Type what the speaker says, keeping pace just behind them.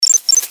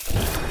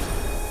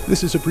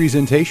This is a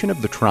presentation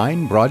of the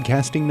Trine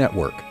Broadcasting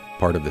Network,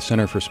 part of the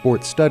Center for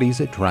Sports Studies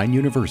at Trine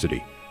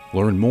University.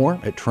 Learn more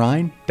at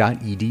trine.edu.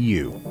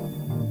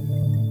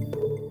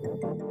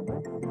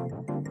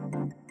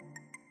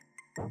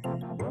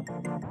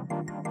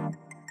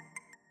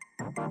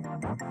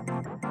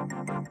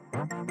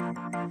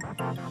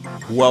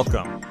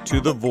 Welcome to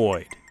The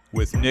Void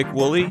with Nick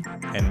Woolley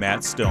and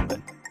Matt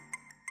Stillman.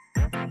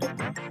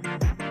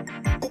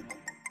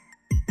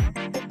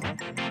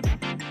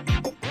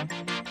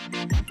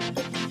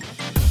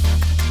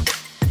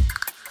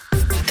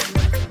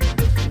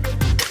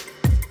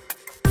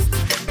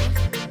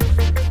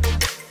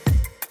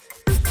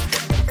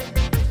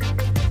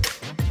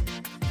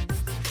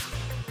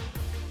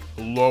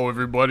 Hello,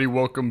 everybody.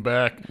 Welcome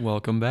back.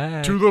 Welcome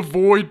back to the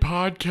Void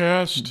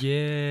Podcast.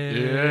 Yay!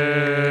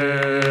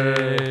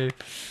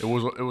 It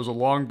was a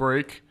long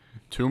break,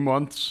 2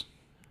 months.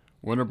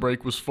 Winter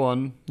break was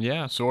fun.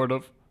 Yeah. Sort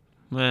of.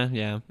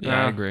 Yeah,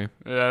 I agree.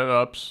 Yeah, it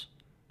ups.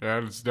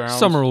 Yeah, it's down.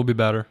 Summer will be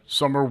better.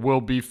 Summer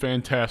will be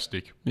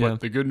fantastic. Yeah. But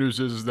the good news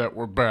is that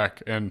we're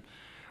back, and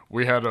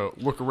we had to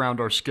look around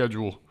our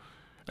schedule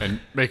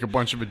and make a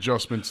bunch of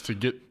adjustments to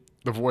get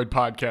the Void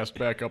Podcast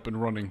back up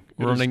and running.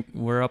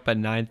 We're up at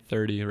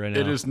 9:30 right now.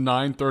 It is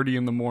 9:30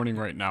 in the morning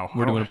right now.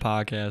 We're doing a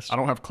podcast. I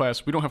don't have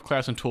class. We don't have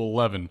class until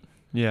 11.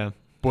 Yeah.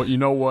 But you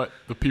know what?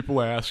 The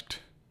people asked,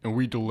 and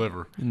we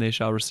deliver. And they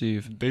shall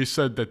receive. They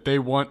said that they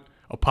want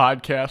a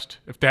podcast.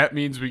 If that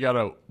means we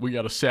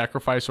gotta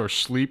sacrifice our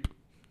sleep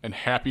and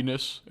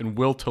happiness and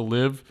will to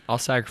live, I'll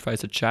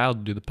sacrifice a child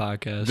to do the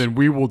podcast. then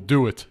we will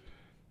do it.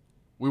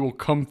 We will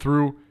come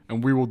through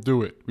and we will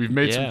do it. We've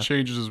made some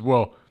changes as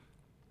well.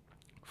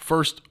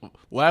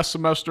 Last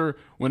semester,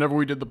 whenever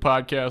we did the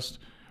podcast,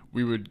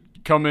 we would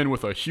come in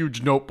with a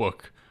huge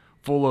notebook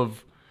full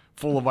of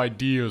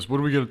ideas. What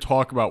are we going to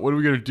talk about? What are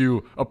we going to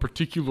do? A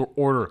particular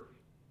order.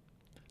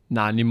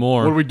 Not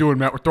anymore. What are we doing,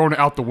 Matt? We're throwing it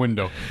out the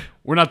window.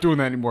 We're not doing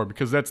that anymore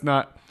because it's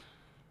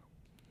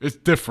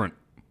different.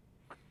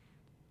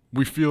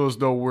 We feel as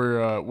though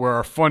we're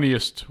our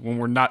funniest when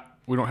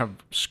we don't have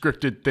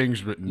scripted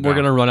things written down. We're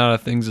going to run out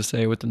of things to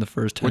say within the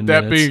first 10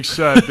 minutes. With that being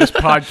said, this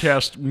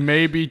podcast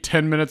may be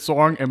 10 minutes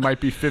long. It might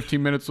be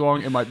 15 minutes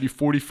long. It might be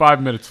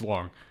 45 minutes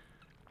long.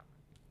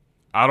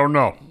 I don't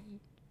know.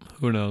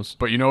 Who knows?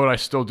 But you know what I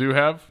still do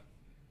have?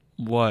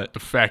 What?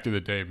 The fact of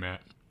the day,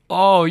 Matt.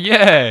 Oh,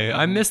 yeah.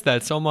 I missed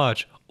that so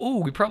much.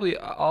 Oh,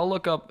 I'll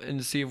look up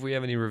and see if we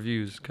have any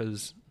reviews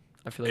because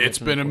I feel like it's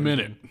been a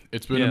minute.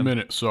 It's been a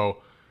minute. So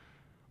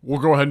we'll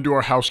go ahead and do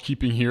our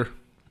housekeeping here.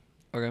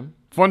 Okay.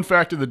 Fun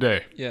fact of the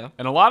day. Yeah.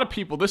 And a lot of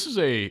people, this is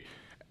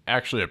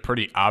actually a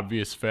pretty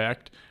obvious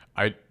fact.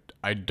 I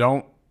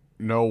don't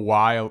know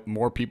why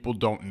more people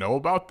don't know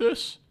about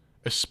this,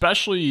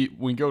 especially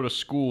when you go to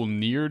school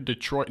near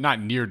Detroit. Not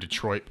near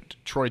Detroit, but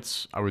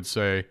Detroit's, I would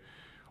say,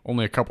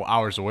 only a couple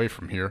hours away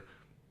from here.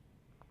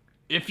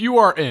 If you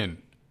are in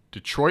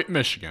Detroit,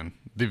 Michigan,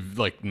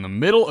 in the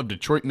middle of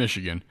Detroit,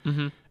 Michigan,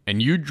 mm-hmm.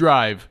 and you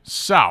drive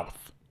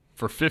south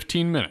for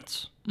 15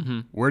 minutes,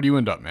 mm-hmm. where do you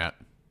end up, Matt?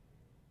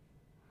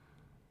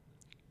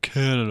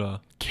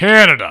 Canada.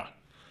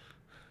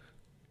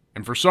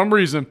 And for some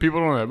reason, people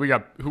don't know that. We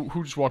got,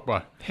 who just walked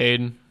by?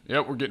 Hayden.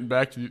 Yep, we're getting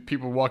back to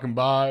people walking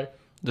by.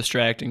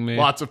 Distracting me.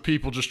 Lots of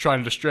people just trying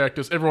to distract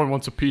us. Everyone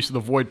wants a piece of the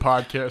Void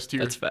Podcast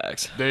here. That's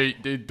facts.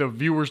 The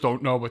viewers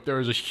don't know, but there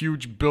is a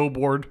huge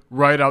billboard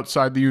right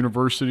outside the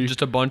university.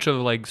 Just a bunch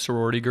of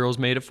sorority girls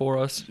made it for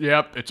us.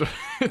 Yep,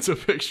 it's a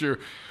picture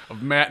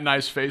of Matt and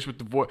I's face with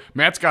the Void.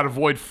 Matt's got a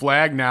Void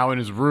flag now in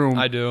his room.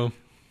 I do.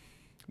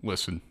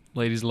 Listen.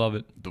 Ladies love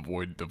it. The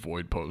Void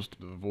post.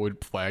 The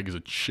Void flag is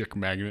a chick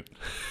magnet.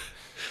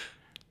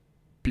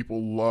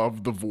 People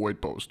love the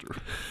Void poster.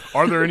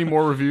 Are there any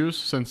more reviews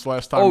since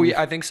last time? Oh,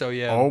 yeah, I think so,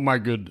 yeah. Oh, my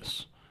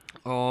goodness.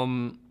 I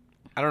don't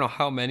know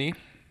how many,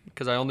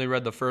 because I only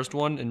read the first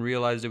one and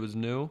realized it was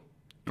new.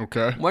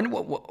 Okay. When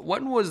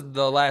was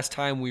the last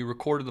time we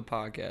recorded the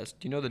podcast?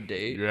 Do you know the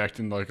date? You're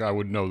acting like I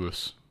would know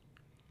this.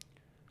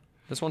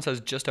 This one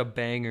says just a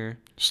banger.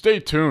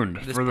 Stay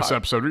tuned for this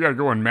episode. We got to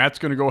go in. Matt's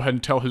going to go ahead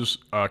and tell his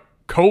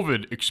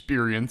COVID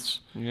experience.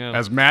 Yeah.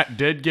 As Matt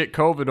did get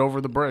COVID over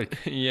the break.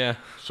 Yeah.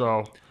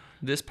 So.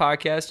 This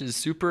podcast is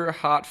super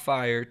hot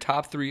fire.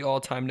 Top 3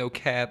 all-time, no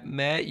cap.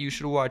 Matt, you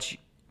should watch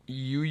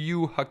Yu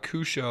Yu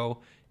Hakusho.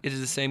 It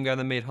is the same guy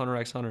that made Hunter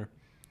x Hunter.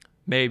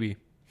 Maybe.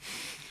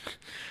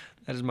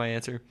 That is my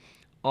answer.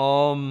 I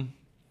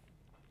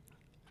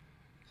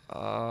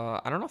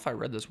don't know if I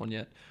read this one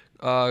yet.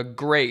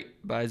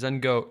 Great by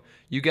Zen Goat.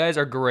 You guys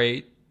are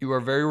great. You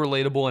are very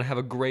relatable and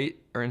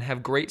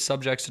have great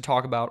subjects to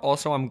talk about.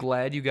 Also, I'm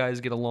glad you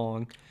guys get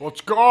along. Let's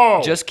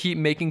go. Just keep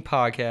making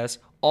podcasts.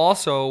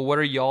 Also, what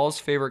are y'all's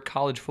favorite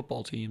college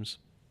football teams?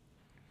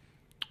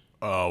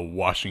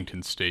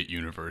 Washington State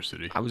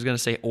University. I was going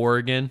to say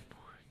Oregon.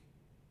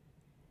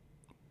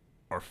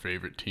 Our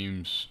favorite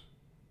teams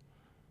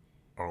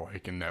are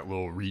in that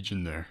little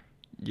region there.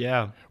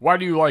 Yeah. Why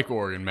do you like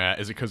Oregon, Matt?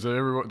 Is it because of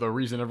the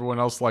reason everyone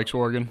else likes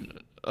Oregon?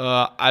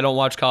 I don't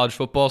watch college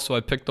football, so I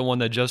picked the one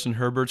that Justin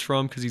Herbert's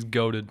from because he's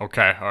goated.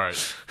 Okay, all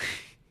right.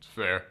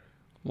 fair.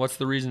 What's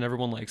the reason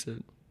everyone likes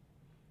it?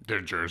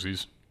 Their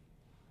jerseys.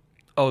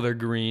 Oh, they're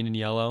green and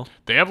yellow.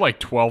 They have like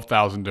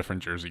 12,000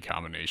 different jersey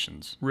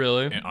combinations.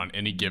 Really? On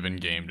any given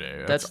game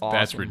day. That's awesome.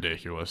 That's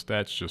ridiculous.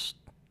 That's just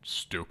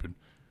stupid.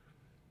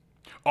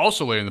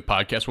 Also, later in the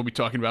podcast, we'll be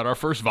talking about our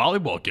first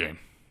volleyball game.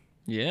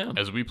 Yeah.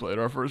 As we played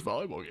our first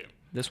volleyball game.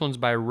 This one's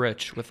by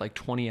Rich with like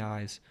 20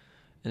 I's.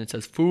 And it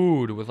says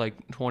food with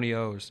like 20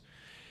 O's.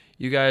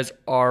 You guys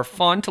are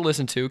fun to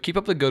listen to. Keep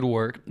up the good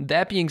work.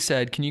 That being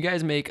said, can you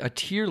guys make a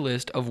tier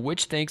list of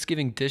which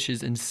Thanksgiving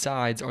dishes and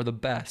sides are the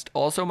best?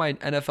 Also, my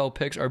NFL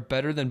picks are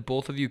better than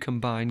both of you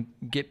combined.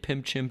 Get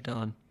pimp chimped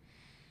on.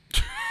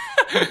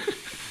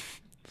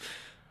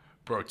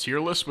 Bro, tier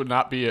list would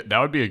not be that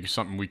would be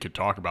something we could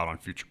talk about on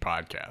future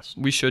podcasts.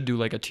 We should do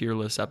like a tier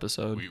list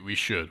episode. We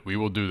should. We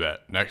will do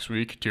that. Next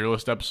week, tier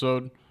list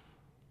episode.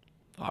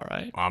 All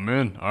right. I'm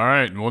in. All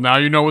right. Well, now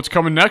you know what's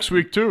coming next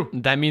week, too.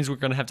 That means we're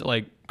going to have to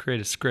like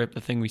create a script,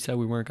 the thing we said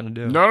we weren't going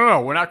to do.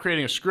 No. We're not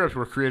creating a script.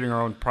 We're creating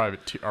our own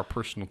our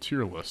personal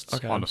tier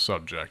lists on the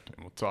subject, and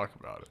we'll talk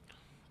about it.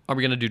 Are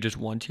we going to do just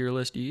one tier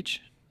list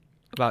each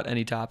about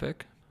any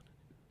topic?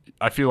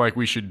 I feel like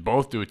we should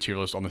both do a tier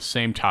list on the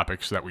same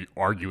topic so that we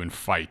argue and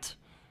fight.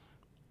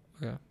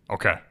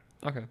 Okay.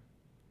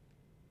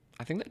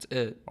 I think that's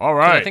it. All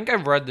right. I think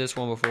I've read this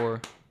one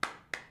before.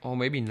 Oh,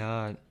 maybe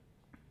not.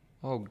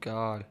 Oh,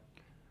 God.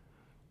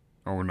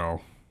 Oh,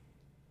 no.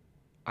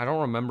 I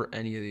don't remember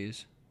any of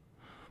these.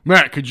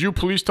 Matt, could you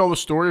please tell the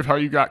story of how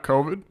you got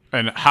COVID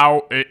and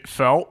how it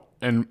felt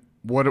and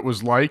what it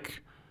was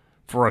like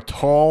for a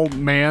tall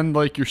man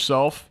like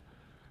yourself?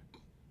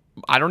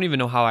 I don't even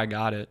know how I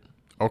got it.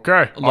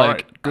 Okay. All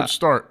right. Good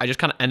start. I just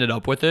kind of ended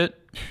up with it.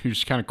 You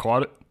just kind of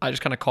caught it? I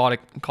just kind of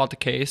caught the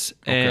case.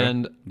 Okay.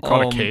 And you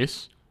caught a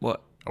case?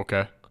 What?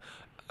 Okay.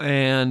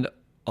 And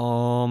I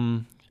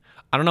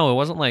don't know. It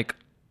wasn't like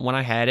when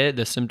I had it,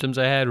 the symptoms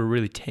I had were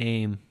really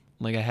tame.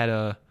 Like I had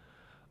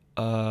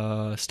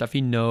a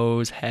stuffy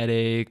nose,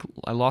 headache.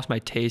 I lost my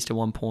taste at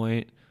one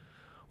point,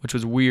 which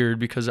was weird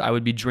because I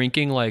would be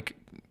drinking like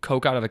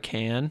Coke out of a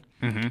can,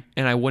 and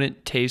I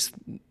wouldn't taste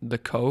the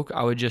Coke.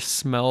 I would just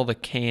smell the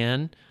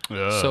can.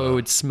 So it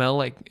would smell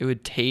like it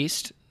would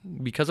taste.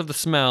 Because of the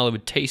smell, it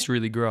would taste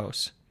really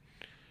gross.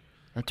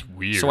 That's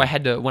weird. So I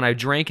had to, when I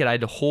drank it, I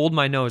had to hold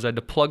my nose. I had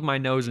to plug my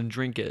nose and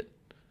drink it.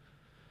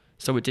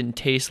 So it didn't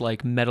taste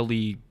like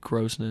metally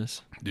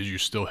grossness. Did you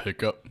still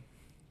hiccup?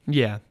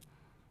 Yeah.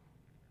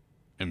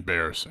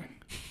 Embarrassing.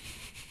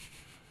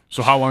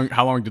 So how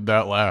long did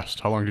that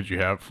last? How long did you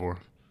have it for?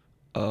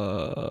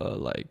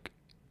 Like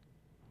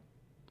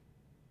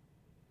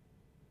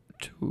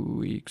 2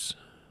 weeks.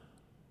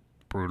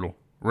 Brutal.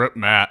 Rip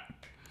Matt.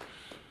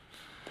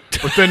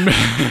 But then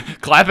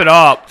Clap it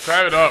up.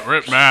 Clap it up,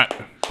 Rip Matt.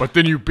 But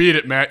then you beat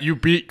it, Matt. You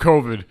beat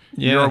COVID.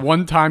 Yeah. You're a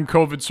one-time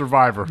COVID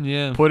survivor.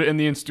 Yeah. Put it in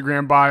the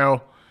Instagram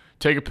bio.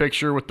 Take a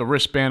picture with the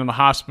wristband in the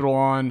hospital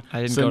on.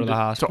 I didn't Send go to the it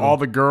hospital. To all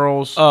the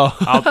girls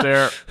out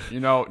there. You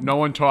know, no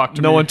one talked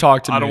to me. No one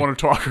talked to me. I don't want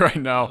to talk right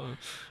now.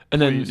 And Please.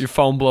 then your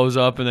phone blows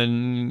up, and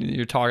then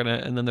you're talking to,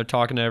 and then they're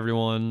talking to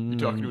everyone.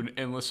 You're talking to an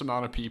endless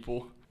amount of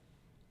people.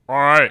 All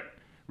right.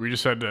 We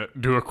just had to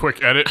do a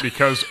quick edit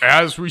because,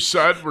 as we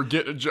said, we're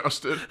getting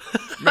adjusted.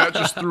 Matt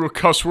just threw a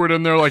cuss word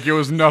in there like it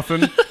was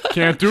nothing.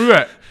 Can't do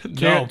that.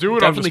 Can't do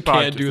it on this definitely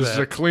podcast. can't do This is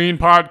that. a clean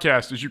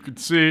podcast, as you can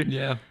see.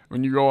 Yeah.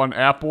 When you go on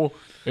Apple,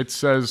 it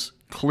says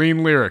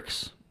clean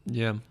lyrics.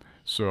 Yeah.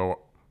 So,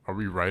 are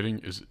we writing?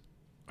 Is it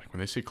like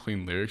when they say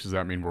clean lyrics? Does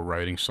that mean we're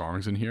writing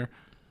songs in here?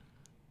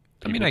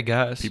 I mean, I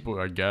guess. People,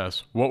 I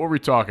guess. What were we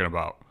talking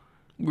about?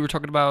 We were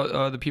talking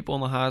about the people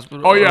in the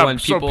hospital. Oh yeah,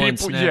 and so people in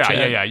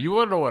Snapchat. yeah. You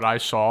want to know what I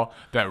saw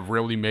that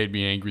really made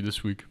me angry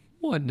this week?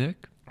 What,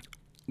 Nick?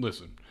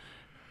 Listen,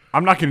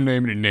 I'm not going to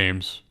name any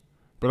names,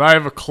 but I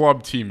have a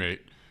club teammate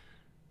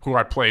who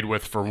I played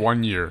with for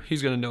 1 year.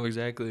 He's gonna know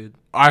exactly.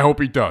 I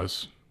hope he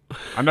does.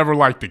 I never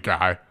liked the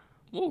guy.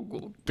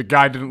 Whoa, The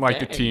guy didn't like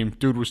the Dang. team.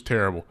 Dude was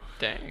terrible.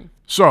 dang.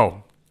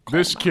 So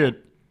this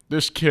kid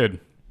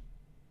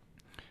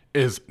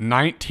is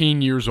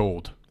 19 years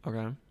old.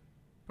 Okay.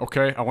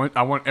 Okay, I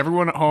want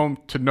everyone at home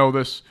to know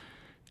this.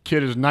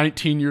 Kid is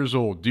 19 years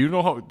old. Do you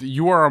know how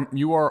you are?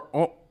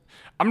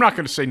 I'm not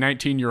going to say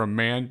 19. You're a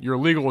man. You're a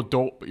legal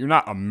adult, but you're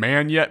not a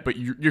man yet. But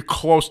you're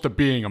close to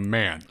being a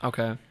man.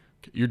 Okay.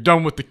 You're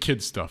done with the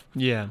kid stuff.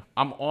 Yeah.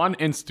 I'm on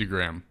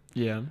Instagram.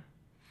 Yeah.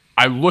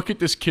 I look at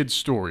this kid's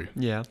story.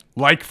 Yeah.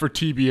 Like for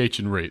TBH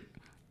and rate.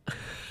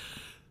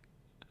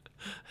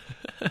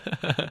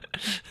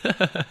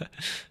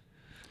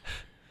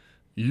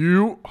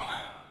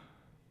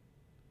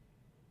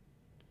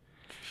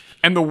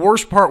 And the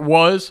worst part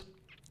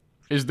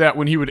is that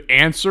when he would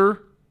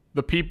answer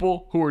the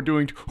people who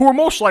are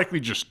most likely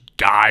just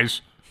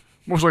guys,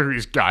 most likely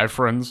his guy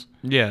friends,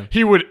 Yeah.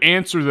 he would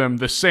answer them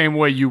the same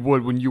way you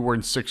would when you were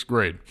in 6th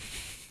grade.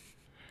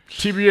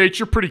 TBH,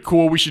 you're pretty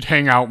cool. We should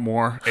hang out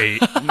more. 8.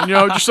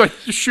 Just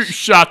shoot your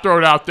shot, throw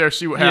it out there,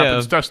 see what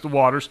happens, test the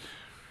waters.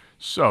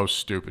 So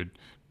stupid.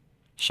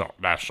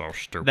 That's so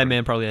stupid. That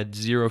man probably had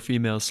 0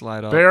 females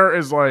slide up. There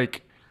is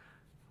like,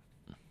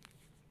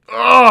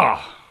 ugh.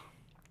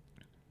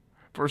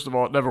 First of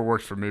all, it never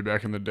worked for me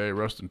back in the day.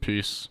 Rest in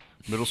peace.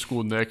 Middle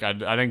school Nick. I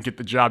didn't get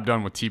the job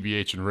done with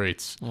TBH and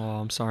rates. Oh,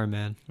 I'm sorry,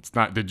 man. It's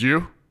not. Did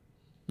you?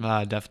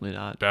 Definitely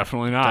not.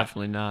 Definitely not.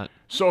 Definitely not.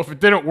 So if it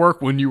didn't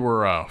work when you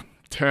were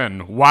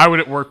 10, why would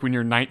it work when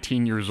you're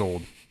 19 years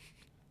old?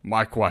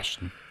 My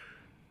question.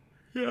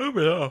 Yeah, I don't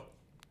know.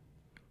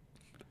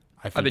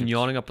 I've I've been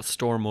yawning up a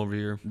storm over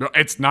here. No,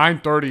 it's 9:30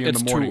 in the morning.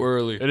 It's too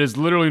early. It is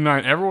literally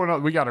 9. Everyone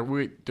else,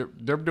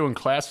 they're doing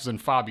classes in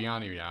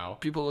Fabiani now.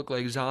 People look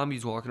like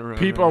zombies walking around.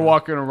 People are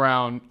walking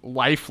around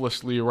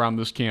lifelessly around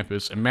this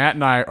campus, and Matt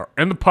and I are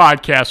in the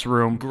podcast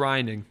room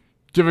grinding,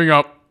 giving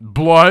up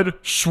blood,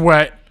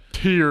 sweat,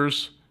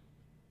 tears,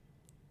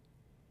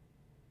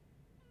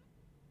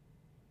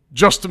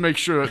 just to make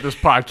sure that this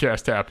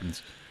podcast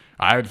happens.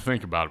 I had to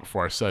think about it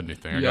before I said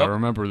anything. I got to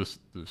remember the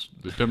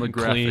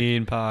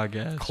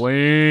demographic.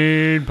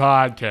 Clean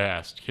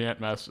podcast. Can't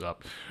mess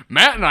up.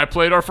 Matt and I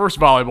played our first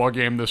volleyball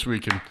game this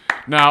weekend.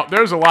 Now,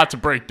 there's a lot to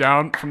break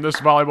down from this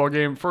volleyball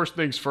game. First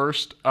things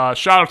first,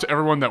 shout out to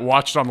everyone that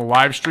watched on the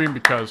live stream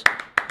because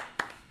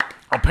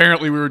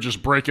apparently we were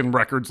just breaking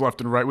records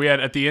left and right. We had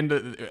at the end,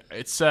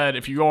 it said,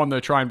 if you go on the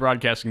Trine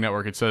Broadcasting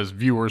Network, it says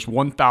viewers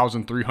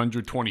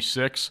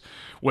 1,326,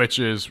 which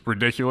is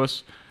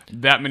ridiculous.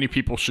 That many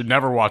people should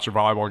never watch a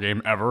volleyball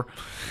game ever,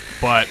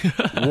 but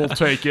we'll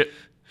take it.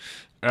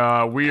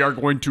 We are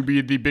going to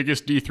be the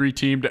biggest D3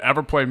 team to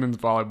ever play men's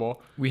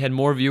volleyball. We had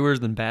more viewers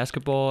than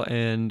basketball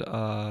and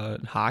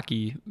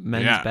hockey,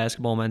 men's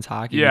basketball, men's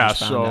hockey. Yeah,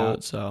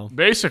 so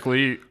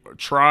basically,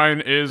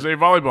 Trine is a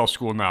volleyball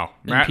school now.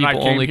 And Matt people and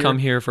I only come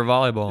here for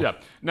volleyball. Yeah.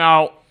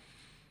 Now,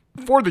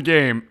 for the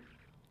game,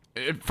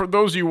 for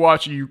those of you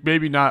watching, you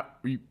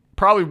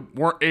probably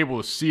weren't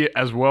able to see it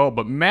as well,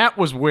 but Matt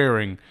was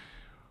wearing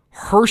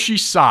Hershey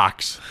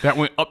socks that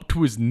went up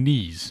to his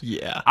knees.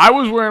 Yeah. I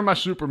was wearing my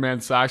Superman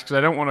socks because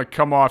I didn't want to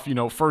come off,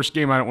 first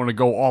game I didn't want to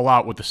go all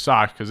out with the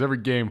socks because every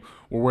game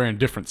we're wearing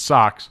different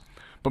socks.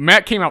 But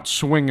Matt came out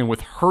swinging with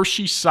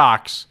Hershey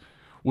socks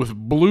with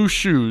blue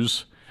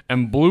shoes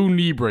and blue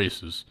knee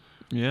braces.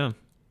 Yeah.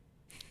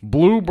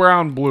 Blue,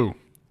 brown, blue.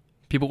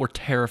 People were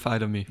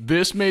terrified of me.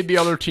 This made the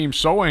other team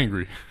so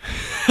angry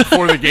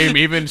before the game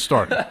even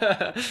started.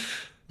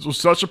 This was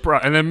such a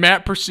problem. And then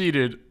Matt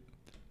proceeded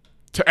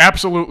to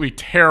absolutely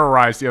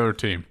terrorize the other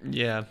team.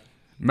 Yeah.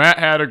 Matt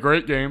had a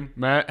great game.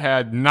 Matt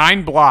had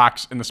 9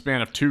 blocks in the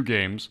span of 2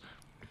 games,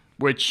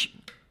 which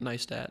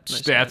nice stat.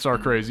 Stats are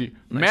crazy.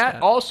 Nice Matt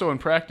stat. also in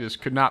practice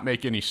could not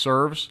make any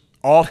serves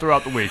all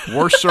throughout the week.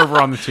 Worst server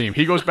on the team.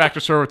 He goes back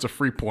to serve, it's a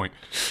free point.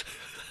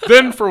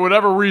 Then, for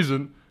whatever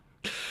reason,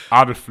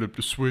 I'd have flipped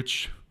the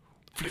switch.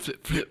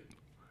 Flip.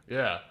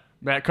 Yeah.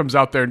 Matt comes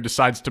out there and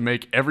decides to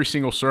make every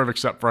single serve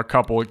except for a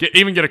couple.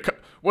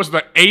 Was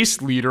the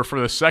ace leader for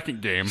the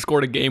second game.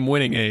 Scored a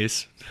game-winning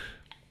ace.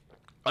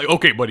 Like,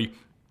 okay, buddy.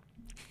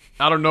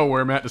 Out of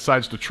nowhere, Matt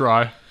decides to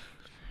try.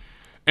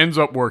 Ends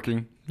up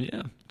working.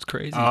 Yeah, it's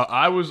crazy.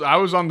 I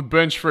was on the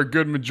bench for a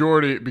good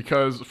majority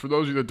because, for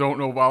those of you that don't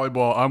know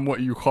volleyball, I'm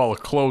what you call a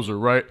closer,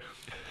 right?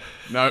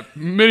 Now,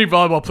 many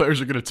volleyball players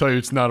are going to tell you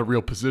it's not a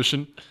real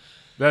position.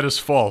 That is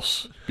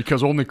false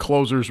because only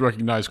closers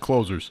recognize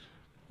closers.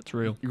 That's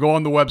real. You go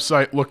on the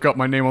website, look up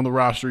my name on the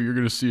roster, you're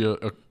going to see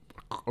a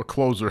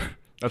closer.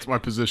 That's my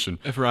position.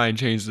 If Ryan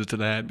changed it to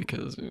that,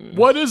 because...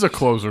 What is a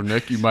closer,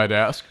 Nick, you might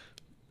ask?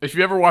 If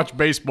you ever watch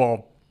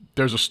baseball,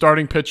 there's a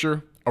starting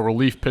pitcher, a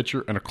relief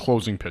pitcher, and a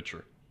closing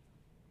pitcher.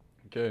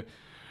 Okay?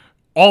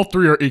 All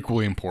 3 are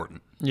equally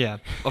important. Yeah,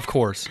 of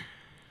course.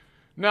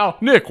 Now,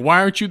 Nick,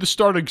 why aren't you the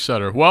starting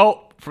setter?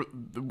 Well,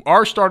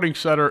 our starting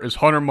setter is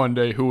Hunter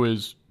Monday, who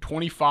is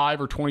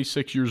 25 or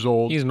 26 years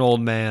old. He's an old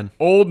man.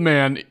 Old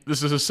man.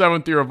 This is his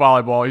 7th year of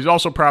volleyball. He's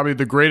also probably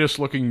the greatest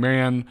looking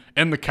man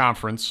in the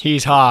conference.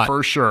 He's hot.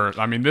 For sure.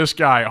 I mean, this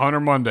guy, Hunter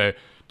Monday,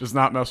 does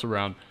not mess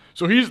around.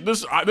 So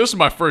this is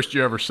my first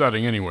year ever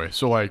setting anyway.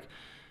 So, I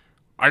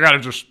got to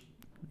just,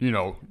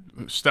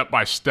 step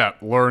by step,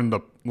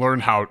 learn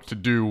how to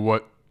do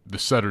what the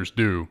setters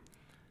do.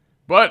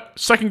 But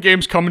second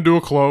game's coming to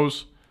a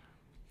close,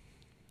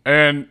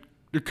 and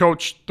the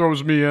coach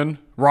throws me in.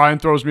 Ryan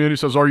throws me in. He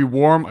says, "Are you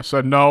warm?" I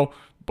said, "No,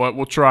 but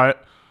we'll try it."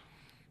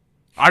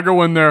 I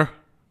go in there.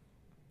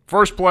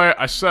 First play,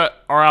 I set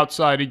our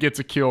outside. He gets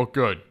a kill.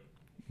 Good.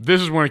 This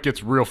is when it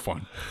gets real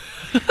fun.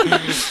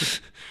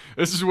 This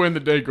is when the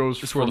day goes.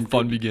 This is where the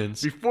fun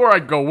begins. Before I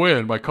go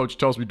in, my coach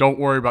tells me, "Don't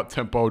worry about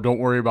tempo. Don't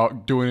worry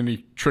about doing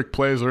any trick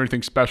plays or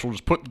anything special.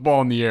 Just put the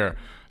ball in the air."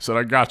 I said,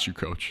 "I got you,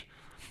 coach."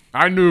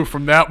 I knew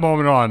from that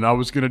moment on I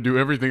was going to do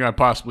everything I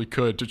possibly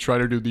could to try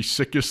to do the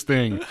sickest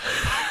thing.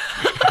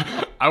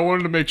 I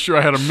wanted to make sure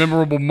I had a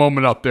memorable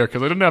moment out there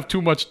because I didn't have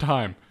too much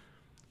time.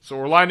 So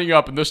we're lining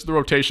up, and this is the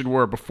rotation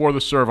where before the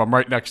serve, I'm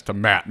right next to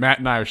Matt. Matt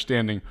and I are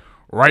standing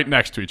right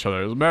next to each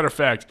other. As a matter of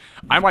fact,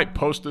 I might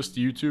post this to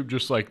YouTube,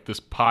 just like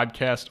this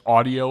podcast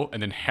audio,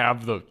 and then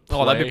have the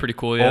play that'd be pretty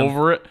cool, yeah.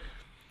 over it.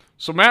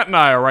 So Matt and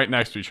I are right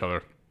next to each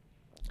other,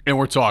 and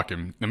we're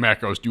talking. And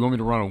Matt goes, "Do you want me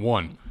to run a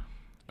 1?"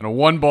 And a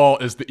 1 ball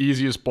is the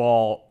easiest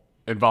ball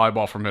in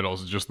volleyball for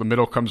middles. It's just the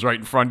middle comes right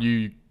in front of you.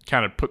 You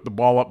kind of put the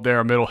ball up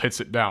there, middle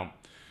hits it down.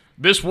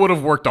 This would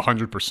have worked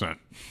 100%.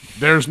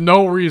 There's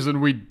no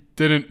reason we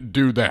didn't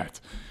do that.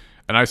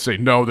 And I say,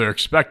 no, they're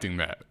expecting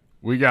that.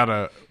 We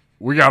gotta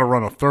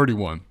run a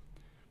 31.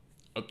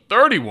 A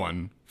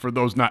 31, for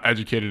those not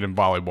educated in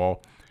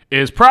volleyball,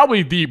 is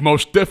probably the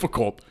most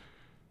difficult.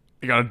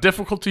 You got a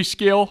difficulty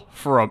scale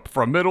for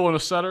a middle and a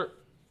center.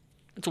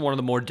 It's one of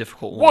the more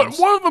difficult ones.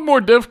 One of the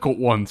more difficult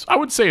ones. I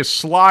would say a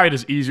slide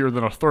is easier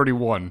than a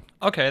 31.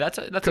 Okay, that's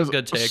a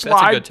good take.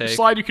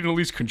 Slide, you can at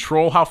least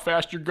control how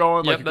fast you're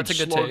going. Yep, like that's a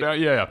good slow take.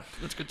 Down. Yeah,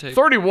 that's a good take.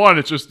 31,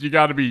 it's just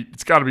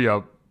it's got to be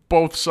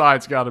both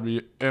sides got to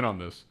be in on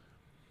this.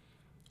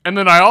 And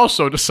then I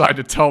also decided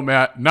to tell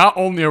Matt, not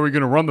only are we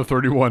going to run the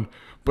 31,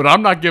 but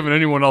I'm not giving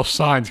anyone else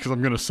signs because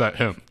I'm going to set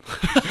him.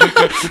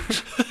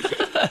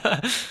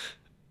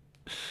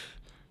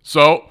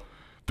 So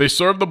they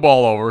serve the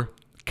ball over.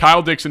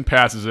 Kyle Dixon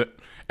passes it,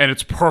 and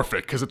it's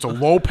perfect because it's a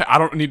low pass. I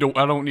don't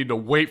need to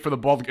wait for the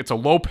ball. It's a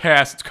low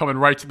pass. It's coming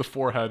right to the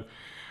forehead.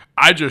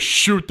 I just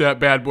shoot that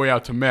bad boy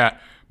out to Matt.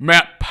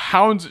 Matt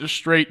pounds it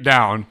straight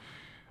down.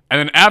 And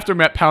then after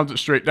Matt pounds it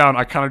straight down,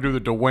 I kind of do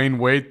the Dwayne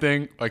Wade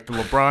thing, like the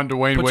LeBron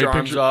Dwayne Put Wade your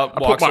picture. arms up,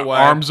 I walks put my away.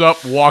 arms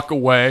up, walk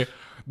away.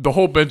 The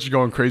whole bench is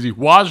going crazy.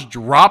 Waz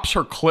drops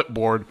her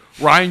clipboard.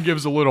 Ryan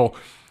gives a little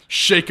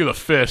shake of the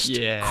fist.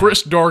 Yeah.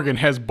 Chris Dorgan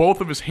has both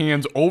of his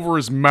hands over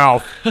his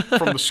mouth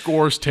from the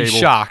scores table.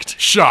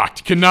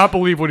 Shocked. Cannot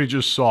believe what he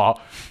just saw.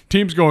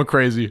 Team's going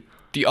crazy.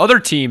 The other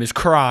team is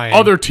crying.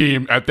 Other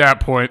team at that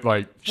point,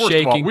 like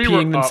shaking,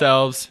 peeing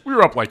themselves. We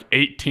were up like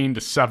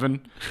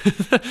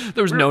 18-7.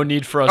 There was no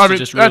need for us to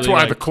just really that's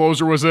why the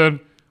closer was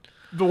in.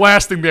 The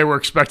last thing they were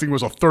expecting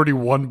was a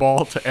 31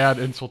 ball to add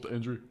insult to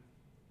injury.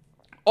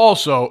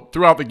 Also,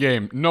 throughout the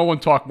game, no one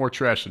talked more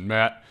trash than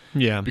Matt.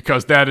 Yeah.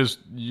 Because that's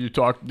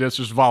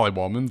just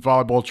volleyball. I mean,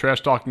 volleyball,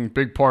 trash talking,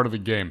 big part of the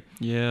game.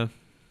 Yeah.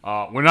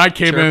 When I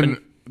came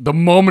in, the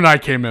moment I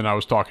came in, I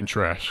was talking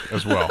trash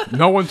as well.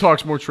 No one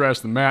talks more trash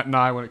than Matt and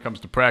I when it comes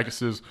to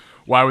practices.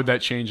 Why would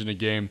that change in a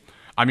game?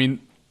 I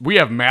mean, we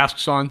have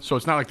masks on, so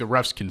it's not like the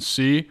refs can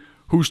see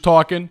who's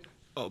talking.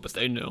 Oh, but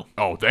they know.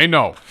 Oh, they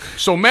know.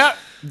 So Matt,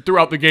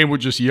 throughout the game,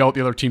 would just yell at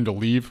the other team to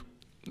leave.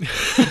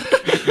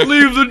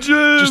 Leave the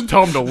gym. Just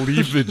tell them to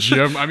leave the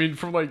gym. I mean,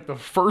 from like the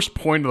first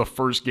point of the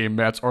first game,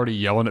 Matt's already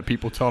yelling at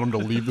people, telling them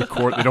to leave the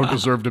court. They don't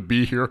deserve to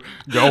be here.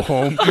 Go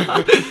home.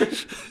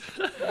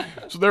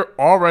 So they're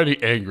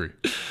already angry.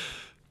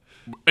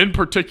 In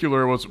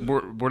particular,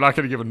 we're not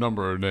going to give a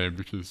number or a name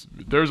because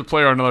there's a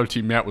player on another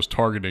team Matt was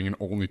targeting and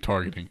only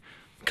targeting.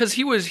 Because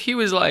he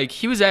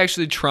was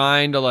actually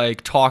trying to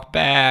like talk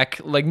back.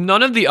 Like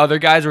none of the other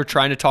guys were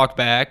trying to talk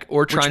back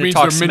or trying to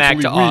talk smack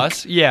to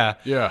us. Yeah.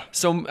 Yeah.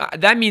 So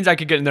that means I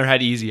could get in their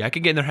head easy. I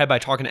could get in their head by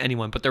talking to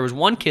anyone. But there was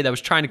one kid that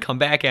was trying to come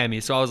back at me.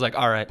 So I was like,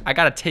 all right, I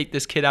got to take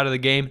this kid out of the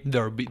game.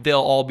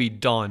 They'll all be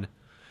done.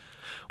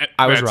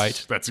 I was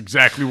right. That's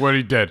exactly what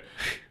he did.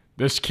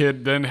 This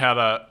kid then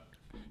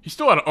he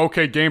still had an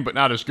okay game, but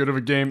not as good of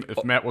a game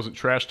if Matt wasn't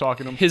trash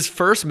talking him. His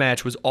first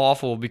match was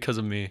awful because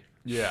of me.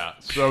 Yeah.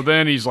 So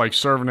then he's like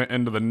serving it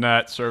into the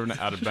net, serving it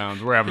out of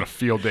bounds. We're having a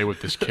field day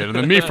with this kid. And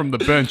then me from the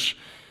bench,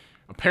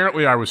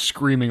 apparently I was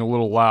screaming a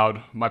little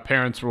loud. My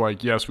parents were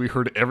like, yes, we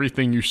heard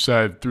everything you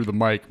said through the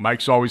mic.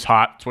 Mic's always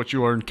hot. It's what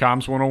you learned,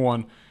 Comms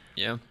 101.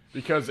 Yeah.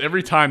 Because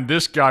every time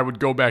this guy would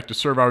go back to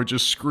serve, I would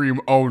just scream,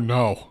 oh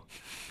no.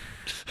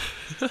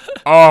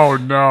 Oh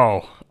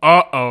no.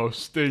 Uh-oh,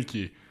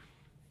 stinky.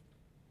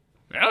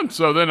 And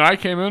so then I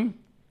came in,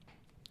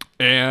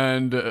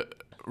 and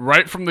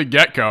right from the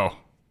get-go,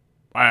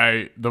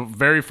 the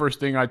very first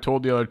thing I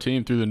told the other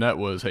team through the net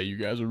was, hey, you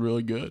guys are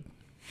really good.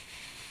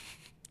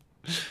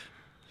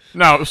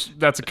 No,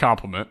 that's a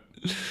compliment.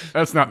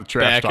 That's not the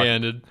trash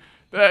Backhanded.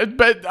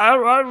 But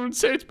I wouldn't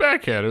say it's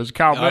backhanded. It was a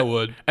compliment. I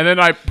would. And then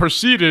I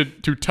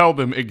proceeded to tell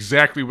them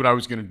exactly what I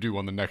was going to do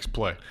on the next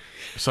play.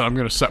 So I'm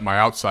going to set my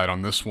outside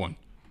on this one.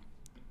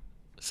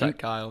 Set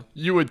Kyle.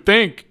 You would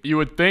think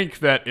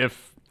that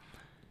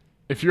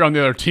if you're on the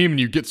other team and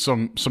you get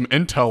some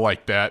intel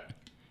like that,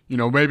 you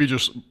know, maybe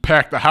just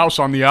pack the house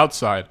on the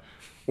outside.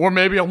 Or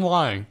maybe I'm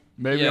lying.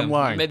 I'm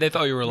lying. They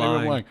thought you were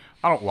lying.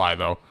 I don't lie,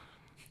 though.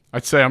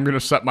 I'd say I'm going to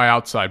set my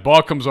outside.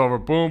 Ball comes over,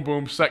 boom,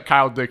 boom, set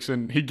Kyle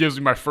Dixon. He gives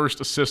me my first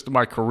assist of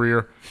my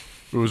career.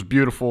 It was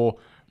beautiful.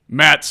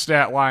 Matt's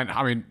stat line,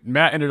 I mean,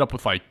 Matt ended up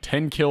with like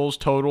 10 kills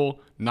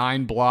total,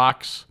 9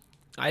 blocks.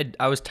 I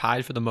was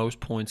tied for the most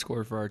points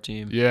scored for our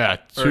team. Yeah.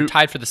 Or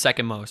tied for the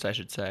second most, I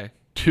should say.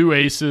 2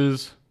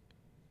 aces.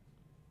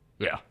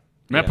 Yeah.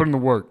 Matt put in the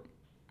work.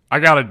 I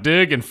got a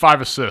dig and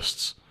 5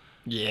 assists.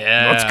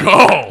 Yeah. Let's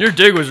go. Your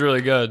dig was really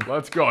good.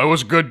 Let's go. It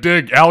was a good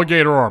dig.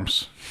 Alligator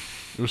arms.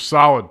 It was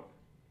solid.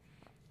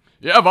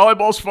 Yeah,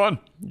 volleyball's fun.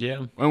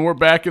 Yeah. And we're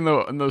back in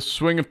the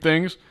swing of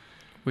things.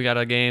 We got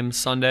a game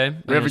Sunday.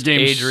 We have a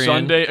game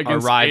Sunday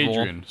against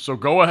Adrian. So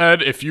go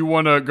ahead if you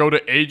want to go to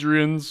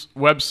Adrian's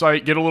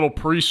website, get a little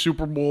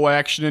pre-Super Bowl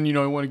action in. You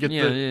know, you want to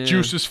get the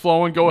juices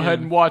flowing. Go ahead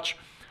and watch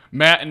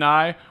Matt and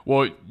I.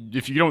 Well,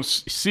 if you don't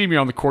see me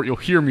on the court, you'll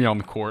hear me on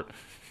the court.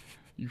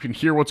 You can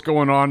hear what's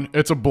going on.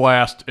 It's a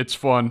blast. It's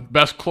fun.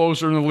 Best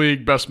closer in the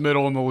league. Best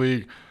middle in the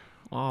league.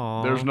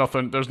 Aw. There's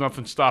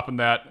nothing stopping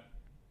that.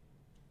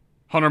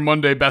 Hunter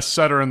Monday, best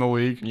setter in the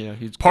league. Yeah,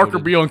 he's Parker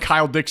goated. Beal and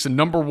Kyle Dixon,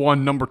 number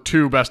 1, number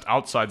 2 best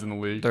outsides in the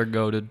league. They're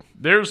goated.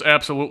 There's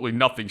absolutely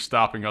nothing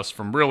stopping us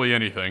from really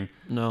anything.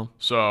 No.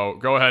 So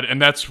go ahead.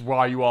 And that's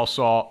why you all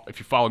saw, if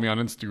you follow me on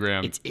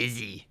Instagram, It's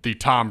Izzy. the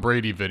Tom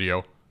Brady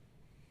video.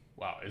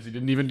 Wow, Izzy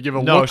didn't even give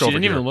a No, look she over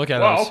didn't here. even look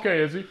at wow, us.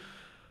 okay, Izzy.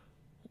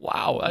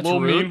 Wow, A that's little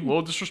rude. mean, a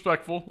little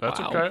disrespectful. That's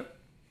Wow. okay.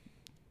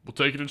 We'll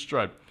take it in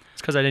stride.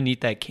 It's because I didn't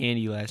eat that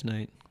candy last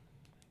night.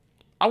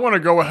 I want to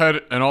go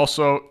ahead and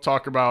also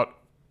talk about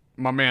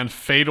my man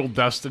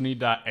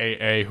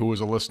FatalDestiny.aa, who was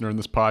a listener in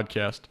this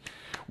podcast.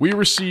 We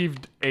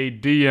received a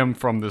DM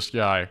from this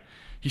guy.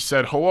 He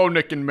said, "Hello,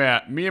 Nick and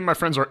Matt. Me and my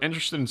friends are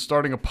interested in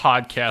starting a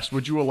podcast.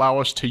 Would you allow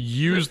us to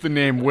use the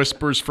name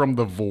Whispers from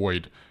the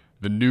Void,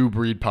 the New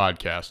Breed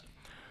podcast?"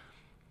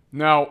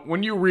 Now,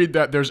 when you read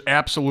that, there's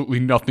absolutely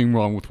nothing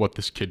wrong with what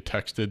this kid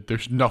texted.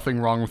 There's nothing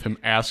wrong with him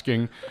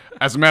asking.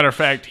 As a matter of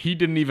fact, he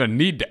didn't even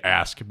need to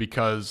ask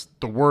because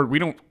we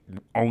don't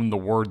own the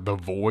word The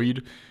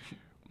Void.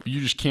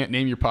 You just can't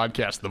name your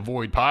podcast The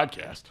Void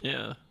Podcast.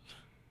 Yeah.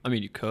 I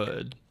mean, you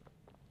could.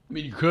 I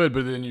mean, you could,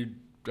 but then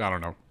I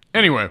don't know.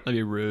 Anyway, That'd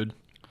be rude.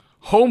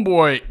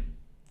 Homeboy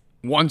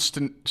wants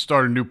to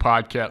start a new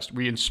podcast.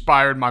 We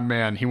inspired my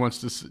man. He wants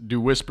to do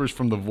Whispers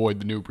from the Void,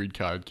 the New Breed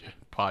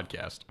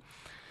podcast.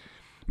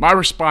 My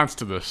response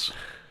to this,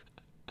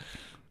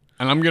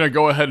 and I'm going to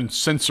go ahead and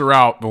censor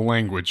out the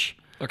language.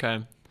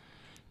 Okay.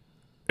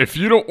 If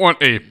you don't want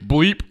a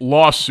bleep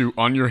lawsuit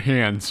on your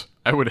hands,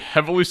 I would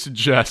heavily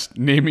suggest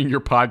naming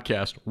your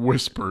podcast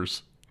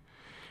Whispers.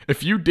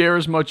 If you dare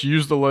as much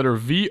use the letter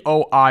V,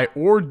 O, I,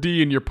 or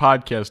D in your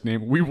podcast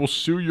name, we will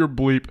sue your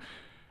bleep,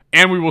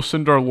 and we will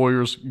send our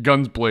lawyers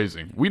guns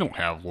blazing. We don't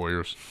have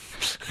lawyers.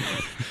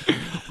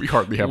 We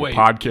hardly have Wait, a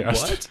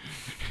podcast. what?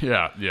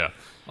 Yeah.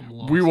 I'm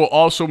lost. We will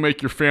also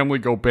make your family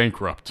go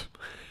bankrupt.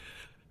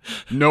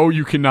 No,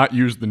 you cannot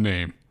use the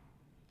name.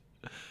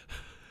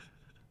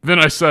 Then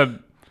I said,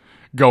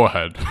 go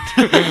ahead.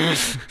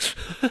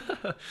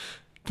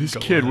 This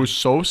kid was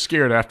so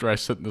scared after I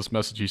sent this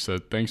message. He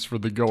said, thanks for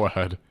the go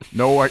ahead.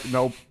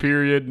 No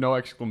period, no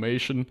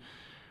exclamation.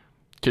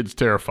 Kid's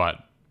terrified.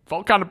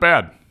 Felt kind of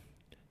bad.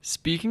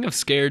 Speaking of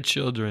scared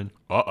children,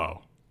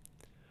 Uh-oh.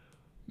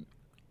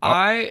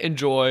 I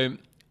enjoy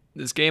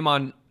this game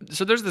on...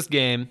 So there's this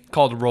game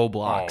called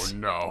Roblox.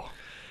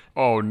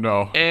 Oh,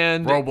 no.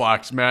 And-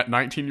 Roblox, Matt,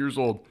 19 years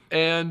old.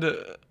 And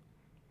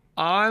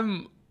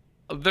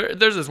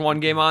there's this one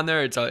game on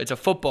there. It's a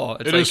football.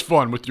 It's It is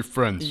fun with your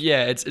friends.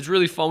 Yeah, it's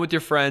really fun with your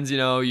friends. You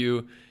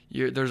know,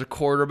 there's a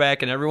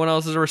quarterback and everyone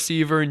else is a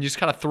receiver, and you just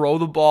kind of throw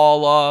the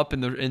ball up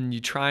and you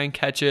try and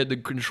catch it. The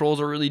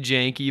controls are really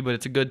janky, but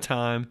it's a good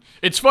time.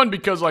 It's fun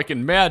because, like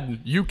in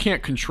Madden, you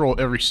can't control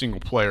every single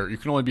player. You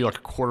can only be like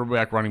a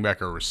quarterback, running back,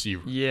 or a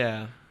receiver.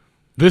 Yeah.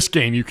 This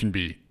game, you can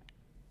be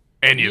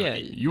any of them.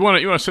 You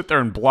want to sit there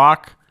and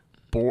block,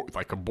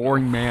 like a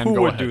boring man. Who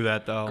go would ahead. do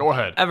that though? Go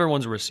ahead.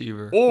 Everyone's a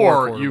receiver.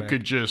 Or a you quarterback.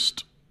 could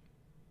just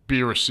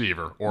be a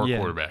receiver or a Yeah.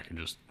 quarterback and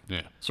just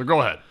So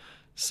go ahead.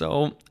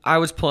 So I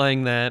was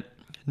playing that.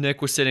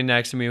 Nick was sitting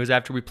next to me. It was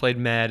after we played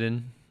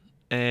Madden,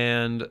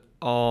 and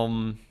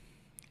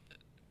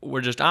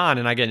we're just on,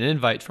 and I get an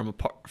invite from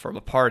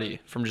a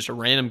party from just a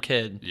random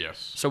kid.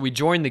 Yes. So we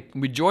join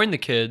the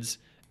kids,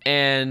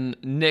 and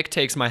Nick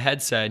takes my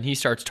headset and he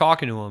starts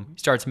talking to him. He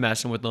starts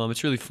messing with them.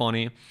 It's really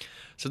funny.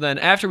 So then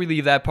after we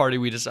leave that party,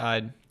 we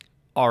decide,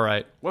 all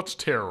right, Let's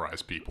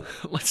terrorize people.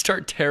 let's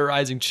start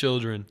terrorizing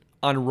children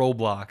on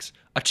Roblox,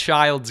 a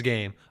child's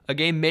game, a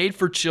game made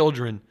for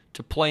children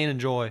to play and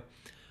enjoy.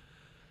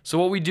 So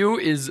what we do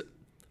is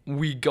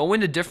we go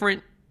into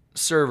different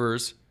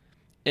servers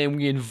and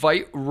we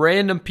invite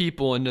random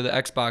people into the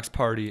Xbox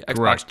party, Xbox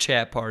Correct.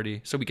 chat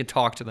party, so we can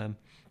talk to them.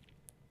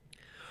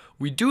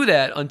 We do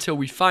that until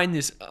we find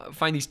these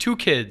two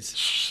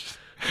kids.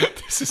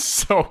 This is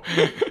so...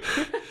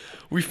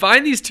 We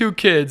find these two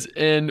kids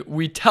and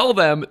we tell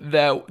them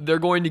that they're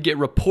going to get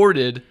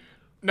reported.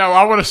 Now,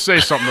 I want to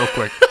say something real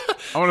quick.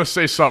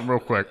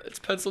 It's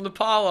Pencil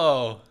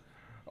DePaulo.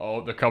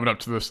 Oh, they're coming up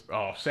to this.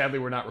 Oh, sadly,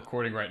 we're not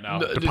recording right now.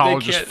 No, DePaulo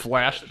they just can't-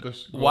 flashed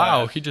this glass.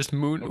 Wow, he just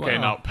moved. Okay,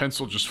 wow. now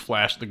Pencil just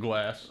flashed the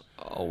glass.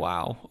 Oh,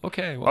 wow.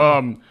 Okay.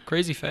 Wow.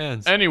 Crazy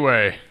fans.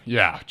 Anyway,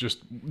 yeah, just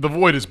the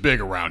Void is big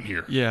around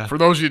here. Yeah. For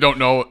those of you who don't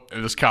know,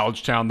 in this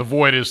college town, the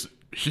Void is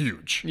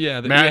huge.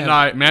 Yeah, Matt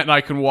and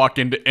I can walk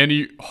into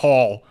any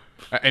hall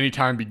at any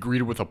time and be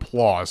greeted with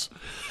applause.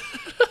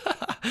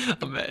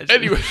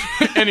 Imagine.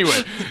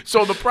 Anyway,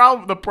 so the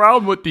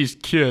problem with these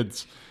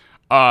kids,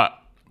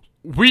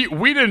 we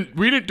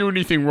didn't do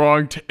anything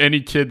wrong to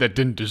any kid that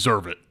didn't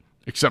deserve it,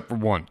 except for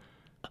one.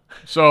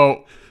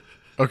 So,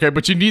 okay,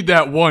 but you need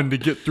that one to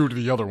get through to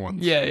the other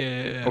ones.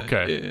 Yeah.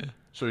 Okay. Yeah.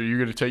 So you're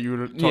gonna take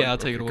Yeah, I'll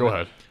take it away. Go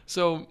ahead.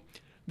 So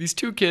these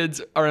two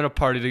kids are in a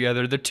party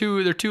together. They're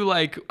two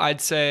like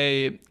I'd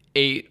say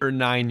 8 or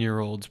 9 year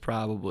olds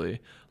probably.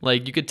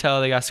 Like you could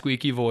tell they got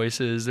squeaky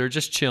voices. They're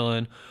just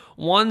chilling.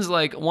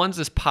 One's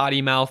this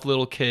potty mouth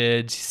little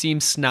kid,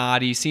 seems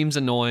snotty, seems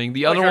annoying.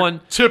 The other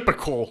one,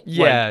 typical.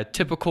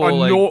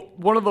 Typical.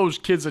 One of those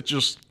kids that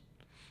just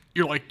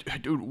you're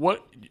like, dude,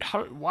 what?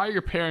 Why are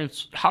your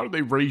parents? How did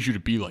they raise you to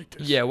be like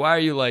this? Yeah, why are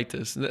you like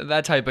this?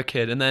 That type of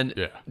kid. And then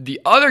the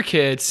other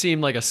kid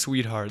seemed like a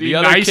sweetheart. The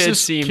other kid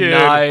seemed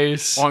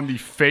nice on the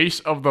face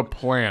of the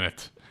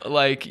planet.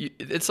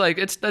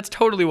 That's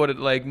totally what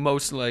it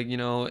most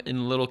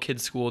in little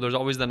kids school. There's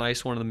always the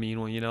nice one and the mean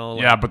one.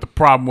 Yeah, but the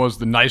problem was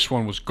the nice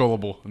one was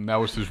gullible, and that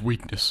was his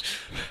weakness.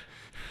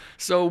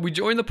 So we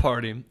joined the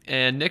party,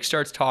 and Nick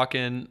starts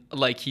talking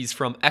like he's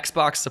from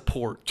Xbox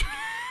support,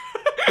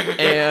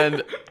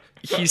 and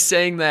he's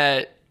saying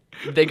that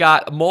they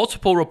got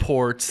multiple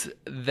reports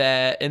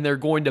and they're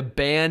going to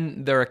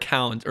ban their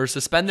accounts or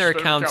suspend their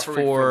accounts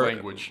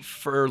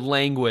for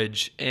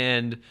language,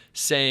 and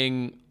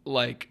saying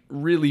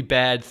really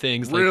bad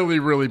things.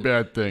 Really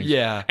bad things.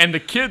 Yeah. And the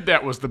kid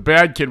that was the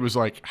bad kid was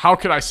like, how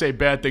could I say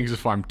bad things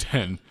if I'm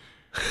 10?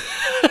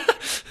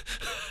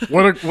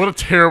 What a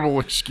terrible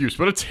excuse.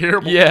 What a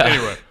terrible... Yeah.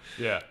 Anyway.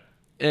 Yeah.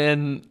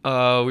 And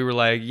we were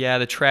like,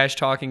 the trash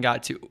talking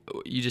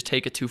you just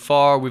take it too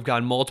far. We've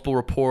gotten multiple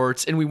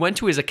reports. And we went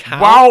to his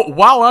account.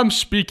 While I'm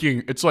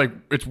speaking, it's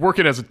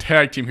working as a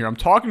tag team here. I'm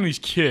talking to these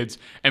kids,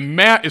 and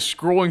Matt is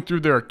scrolling through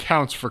their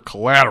accounts for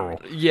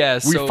collateral. Yeah,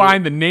 we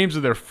find the names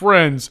of their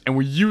friends, and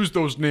we use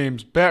those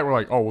names back. We're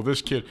like, oh, well,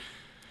 this kid...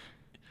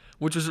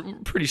 Which was a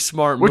pretty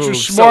smart move.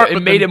 So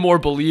it made it more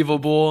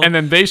believable. And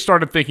then they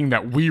started thinking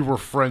that we were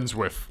friends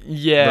with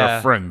their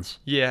friends.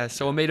 Yeah,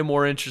 so it made it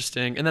more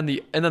interesting. And then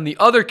the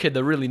other kid,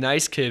 the really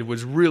nice kid,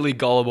 was really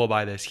gullible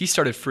by this. He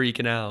started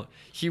freaking out.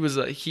 He was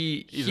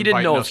he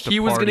didn't know if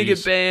he was going to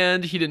get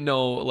banned. He didn't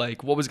know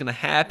what was going to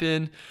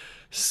happen.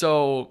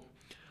 So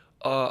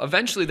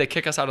eventually they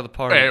kick us out of the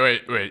party.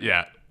 Wait,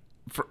 yeah.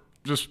 For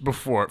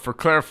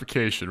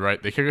clarification,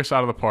 right? They kick us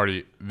out of the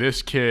party.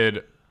 This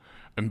kid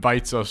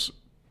invites us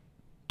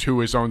to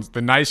his own.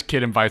 The nice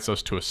kid invites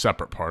us to a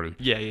separate party.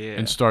 Yeah.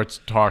 And starts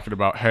talking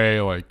about, hey,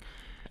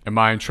 am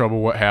I in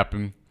trouble? What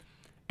happened?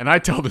 And I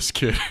tell this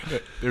kid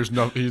that he's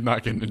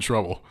not getting in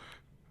trouble.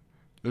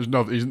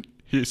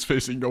 He's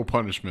facing no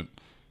punishment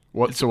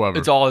whatsoever.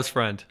 It's all his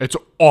friend. It's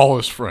all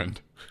his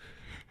friend.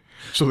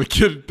 So the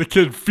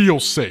kid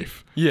feels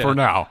safe for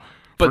now.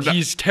 But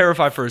he's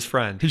terrified for his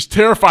friend. He's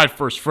terrified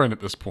for his friend at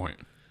this point.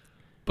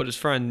 But his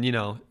friend,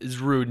 is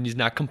rude and he's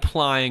not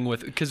complying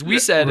with it. Because we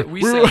said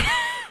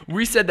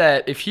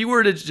that if he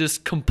were to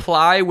just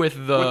comply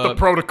with the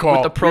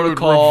protocol, we would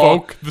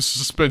revoke the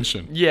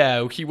suspension.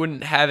 Yeah, he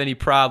wouldn't have any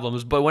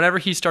problems. But whenever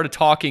he started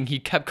talking, he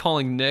kept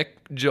calling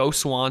Nick Joe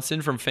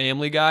Swanson from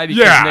Family Guy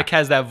because Nick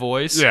has that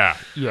voice. Yeah,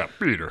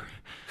 Peter.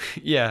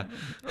 Yeah.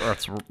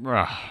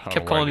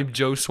 Kept calling him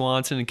Joe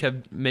Swanson and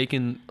kept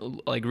making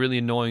really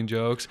annoying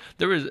jokes.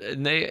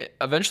 And they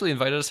eventually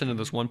invited us into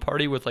this one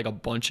party with a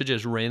bunch of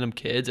just random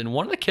kids, and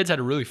one of the kids had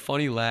a really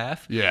funny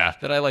laugh. Yeah.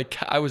 That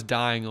I was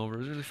dying over. It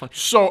was really fun.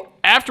 So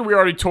after we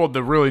already told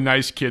the really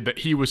nice kid that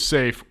he was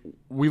safe,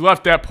 we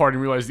left that party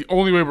and realized the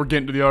only way we're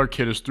getting to the other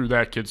kid is through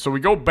that kid. So we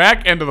go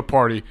back into the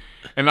party,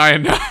 and I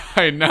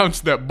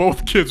announced that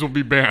both kids will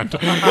be banned.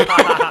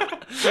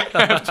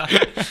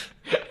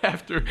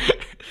 After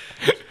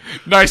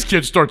nice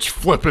kid starts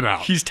flipping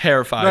out. He's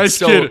terrified. Nice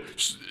kid.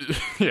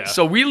 Yeah.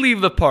 So we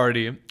leave the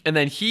party, and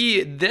then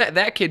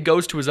that kid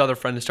goes to his other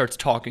friend and starts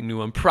talking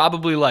to him.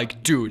 Probably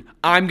dude,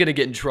 I'm going to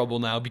get in trouble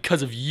now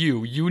because of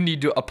you. You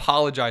need to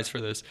apologize for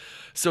this.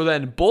 So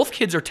then both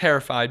kids are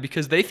terrified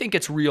because they think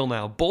it's real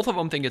now. Both of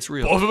them think it's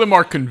real. Both of them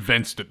are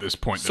convinced at this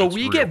point So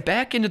we get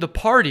back into the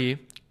party,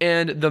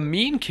 and the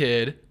mean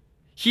kid...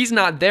 He's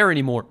not there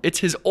anymore. It's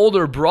his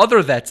older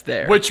brother that's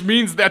there. Which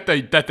means that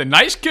the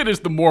nice kid is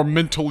the more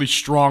mentally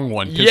strong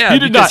one. Yeah,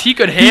 because he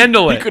could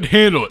handle it. He could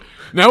handle it.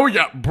 Now we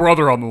got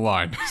brother on the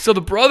line. So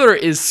the brother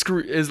is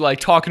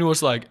talking to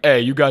us hey,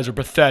 you guys are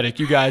pathetic.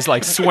 You guys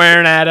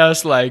swearing at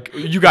us.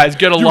 You guys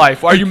get a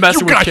life. Why are you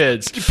messing with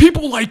kids?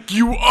 People like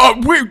you.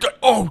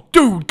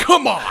 Dude,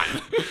 come on.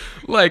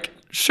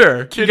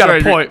 Sure, you got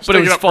a point, but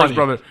it was funny.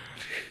 Brother.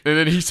 And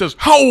then he says,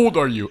 how old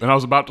are you? And I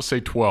was about to say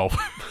 12.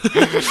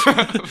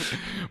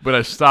 But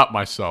I stopped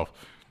myself.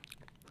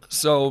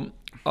 So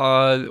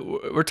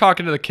we're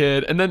talking to the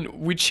kid, and then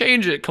we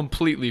change it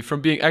completely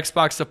from being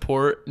Xbox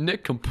support.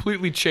 Nick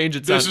completely turns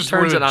it on his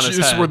head. This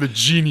is where the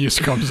genius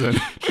comes in.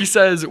 He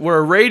says we're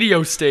a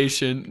radio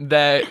station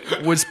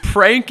that was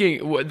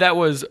pranking. That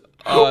was...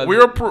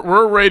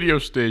 we're a radio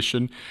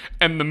station,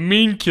 and the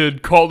mean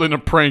kid called in a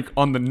prank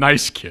on the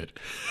nice kid.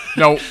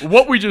 Now,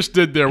 what we just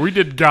did there, we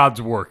did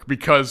God's work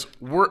because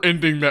we're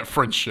ending that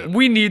friendship.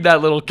 We need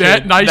that little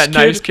kid. That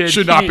nice kid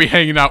should not be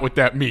hanging out with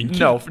that mean kid.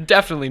 No,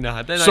 definitely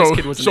not. That nice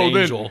kid was an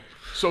angel.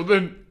 So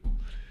then,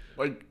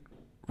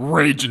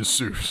 rage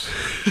ensues.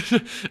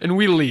 And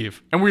we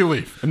leave.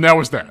 And that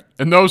was that.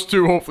 And those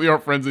two hopefully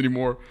aren't friends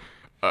anymore.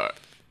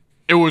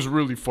 It was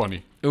really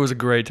funny. It was a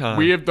great time.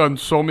 We have done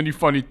so many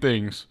funny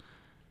things.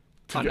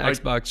 On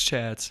Xbox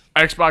chats.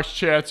 Xbox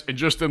chats and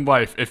just in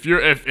life. If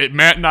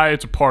Matt and I,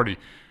 it's a party.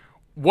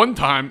 One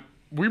time,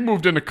 we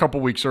moved in a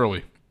couple weeks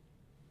early.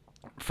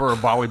 for a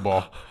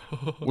volleyball.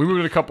 We moved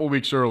in a couple of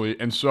weeks early,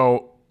 and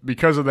so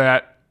because of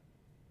that,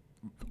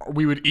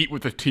 we would eat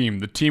with the team.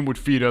 The team would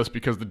feed us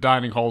because the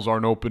dining halls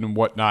aren't open and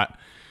whatnot.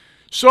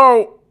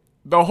 So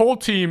the whole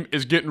team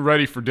is getting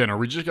ready for dinner.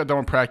 We just got done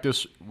with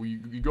practice.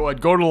 You go to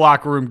the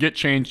locker room, get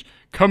changed,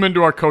 come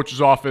into our coach's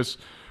office,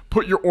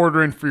 put your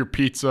order in for your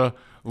pizza,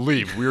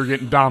 leave. We were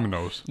getting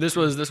Domino's. This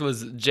was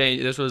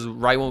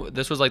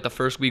like the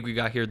first week we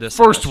got here this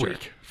First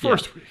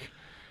semester. week.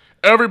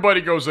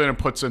 Everybody goes in and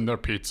puts in their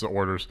pizza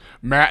orders.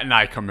 Matt and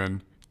I come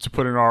in to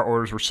put in our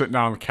orders. We're sitting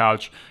down on the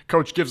couch.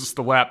 Coach gives us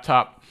the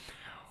laptop.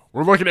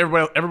 We're looking at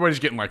everybody. Everybody's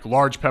getting like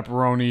large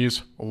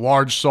pepperonis,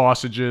 large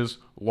sausages,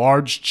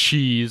 large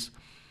cheese.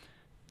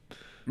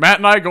 Matt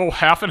and I go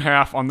half and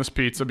half on this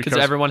pizza because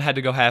everyone had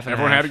to go half and half.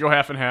 Everyone had to go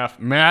half and half.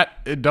 Matt,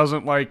 it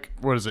doesn't like,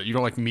 what is it? You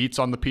don't like meats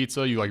on the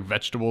pizza? You like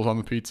vegetables on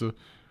the pizza?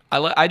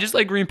 I just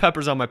like green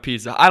peppers on my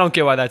pizza. I don't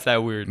get why that's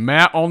that weird.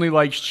 Matt only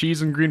likes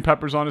cheese and green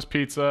peppers on his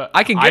pizza.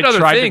 I can get other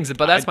things,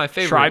 but that's my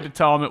favorite. I tried to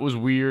tell him it was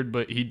weird,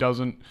 but he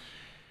doesn't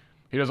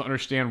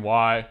understand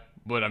why.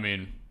 But I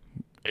mean,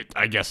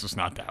 I guess it's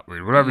not that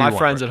weird. Whatever. My you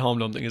friends want, at home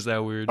don't think it's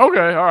that weird.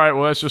 Okay, all right.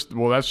 Well, that's just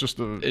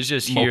the. It's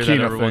just here that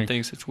everyone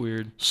thinks it's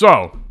weird.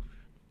 So,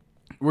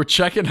 we're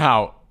checking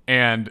out,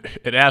 and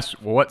it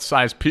asks, well, "What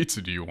size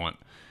pizza do you want?"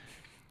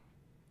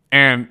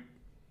 And,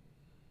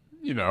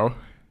 you know,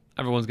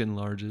 everyone's getting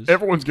larges.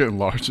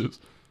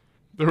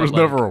 There was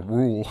never a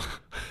rule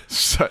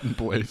set in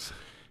place.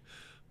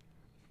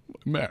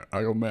 Matt,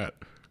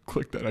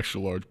 click that extra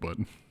large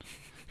button.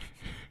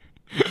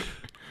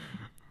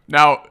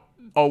 Now,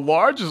 a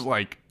large is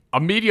like, a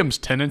medium's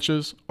 10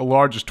 inches, a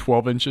large is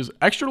 12 inches,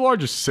 extra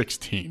large is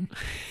 16.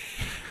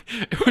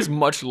 It was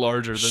much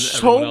larger than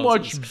so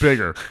much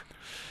bigger.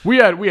 We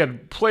had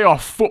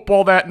playoff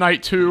football that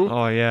night too.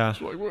 Oh yeah,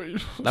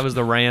 like, that was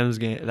the Rams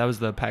game. That was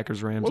the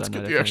Packers Rams. Let's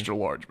get the extra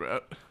large,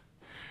 Matt.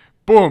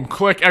 Boom,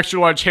 click extra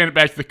large, hand it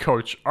back to the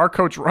coach. Our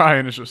coach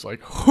Ryan is just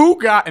like, who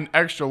got an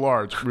extra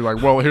large? We're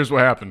like, well, here's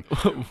what happened.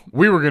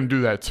 We were gonna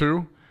do that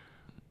too.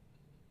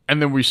 And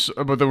then we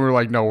were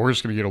like, no, we're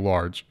just gonna get a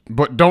large,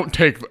 but don't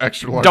take the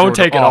extra large. Don't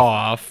take it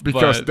off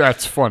because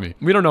that's funny.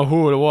 We don't know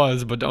who it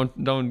was, but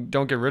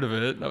don't get rid of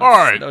it. All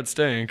right, that would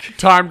stink.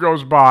 Time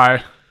goes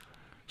by,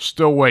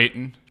 still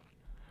waiting.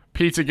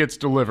 Pizza gets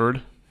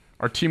delivered.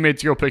 Our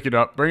teammates go pick it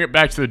up, bring it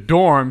back to the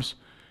dorms.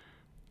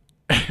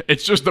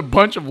 It's just a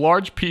bunch of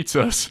large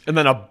pizzas, and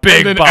then a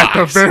big box. At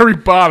the very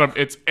bottom,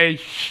 it's a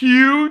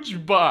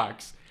huge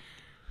box.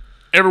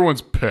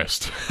 Everyone's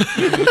pissed.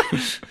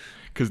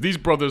 Because these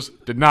brothers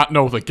did not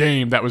know the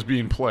game that was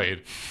being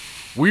played.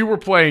 We were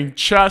playing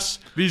chess.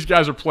 These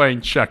guys are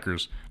playing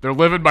checkers. They're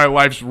living by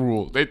life's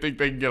rule. They think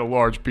they can get a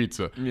large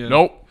pizza. Yeah.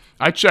 Nope.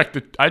 I checked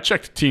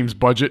the team's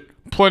budget.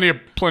 Plenty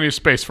of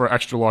space for an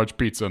extra large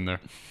pizza in there.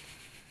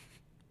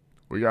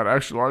 We got an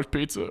extra large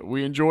pizza.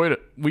 We enjoyed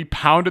it. We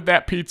pounded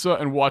that pizza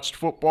and watched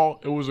football.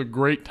 It was a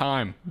great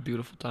time.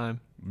 Beautiful time.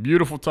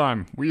 Beautiful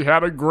time. We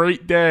had a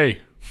great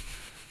day.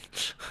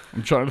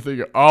 I'm trying to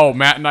think of,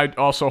 Matt and I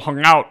also hung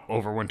out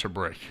over winter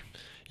break.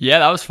 Yeah,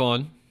 that was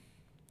fun.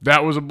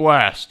 That was a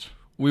blast.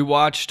 We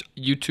watched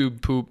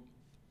YouTube poop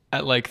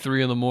at like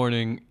 3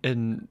 a.m,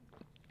 and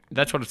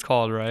that's what it's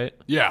called, right?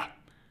 Yeah.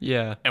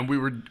 Yeah. And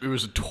it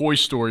was a Toy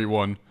Story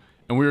one,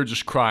 and we were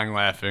just crying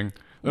laughing.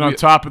 Then on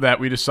top of that,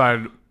 we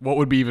decided what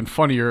would be even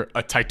funnier,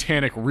 a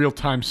Titanic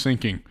real-time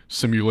sinking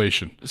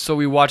simulation. So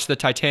we watched the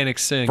Titanic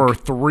sink. For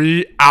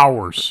 3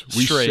 hours.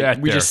 Straight.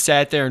 We just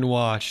sat there and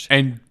watched.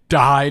 And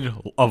died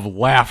of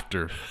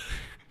laughter.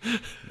 No,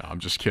 I'm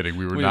just kidding.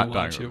 We were not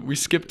dying. We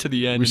skipped to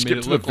the end. We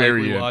skipped to the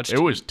very end. It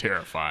was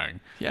terrifying.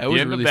 Yeah, it was really scary.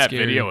 The end of that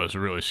video was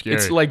really scary.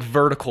 It's like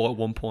vertical at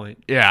one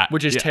point. Yeah.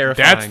 Which is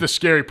terrifying. That's the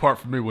scary part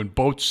for me. When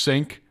boats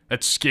sink,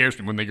 that scares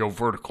me when they go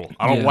vertical.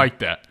 I don't like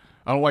that.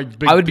 I don't like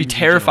big I would be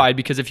terrified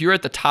because if you're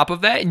at the top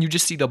of that and you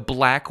just see the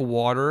black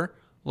water,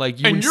 like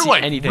you wouldn't see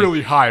like anything.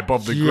 Really high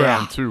above the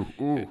ground too.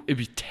 Ooh. It'd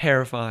be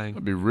terrifying.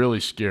 It'd be really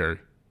scary.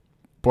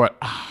 But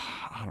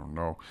I don't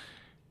know.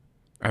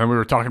 And then we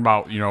were talking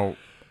about,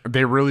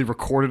 they really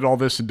recorded all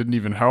this and didn't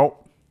even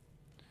help.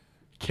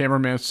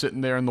 Cameraman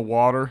sitting there in the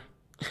water,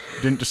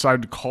 didn't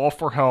decide to call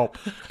for help,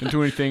 didn't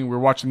do anything. We were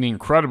watching The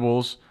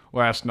Incredibles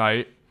last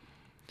night.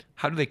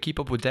 How do they keep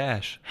up with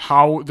Dash?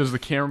 How does the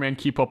cameraman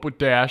keep up with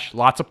Dash?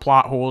 Lots of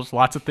plot holes,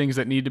 lots of things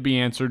that need to be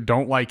answered.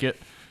 Don't like it.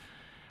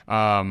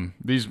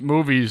 These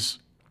movies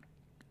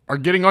are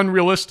getting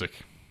unrealistic.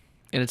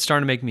 And it's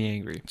starting to make me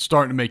angry. It's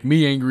starting to make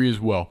me angry as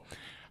well.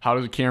 How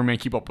does the cameraman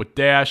keep up with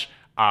Dash?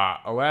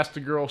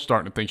 Elastigirl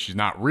starting to think she's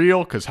not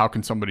real because how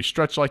can somebody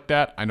stretch like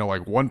that? I know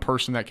like one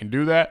person that can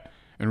do that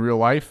in real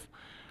life.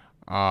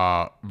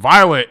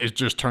 Violet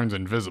just turns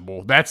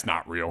invisible. That's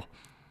not real.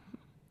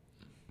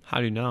 How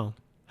do you know?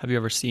 Have you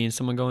ever seen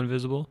someone go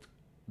invisible?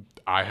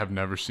 I have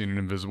never seen an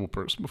invisible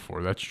person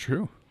before. That's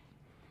true.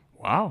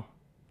 Wow.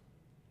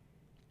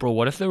 Bro,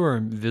 what if there were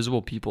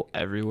invisible people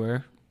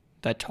everywhere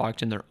that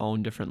talked in their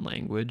own different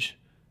language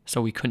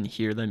so we couldn't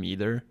hear them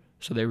either?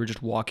 So they were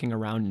just walking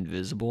around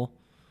invisible?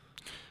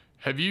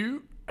 Have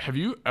you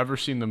ever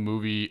seen the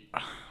movie?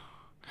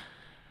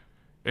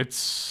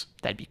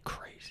 That'd be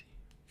crazy.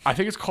 I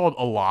think it's called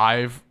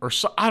Alive or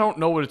so. I don't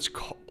know what it's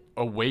called.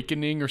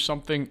 Awakening or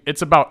something.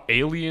 It's about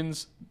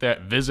aliens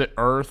that visit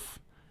Earth.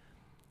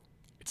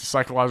 It's a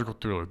psychological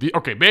thriller.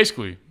 Okay,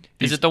 basically.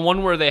 Is it the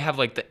one where they have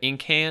like the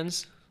ink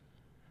hands?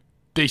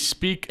 They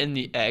speak in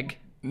the egg?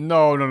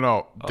 No.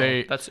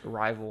 Oh, that's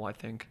Arrival, I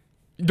think.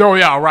 No,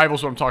 yeah,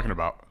 Arrival's what I'm talking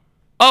about.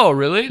 Oh,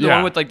 really? The Yeah.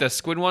 one with like the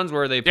squid ones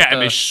where they put Yeah,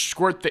 and they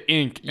squirt the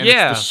ink and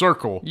Yeah. it's the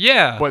circle.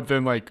 Yeah. But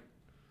then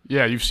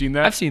yeah, you've seen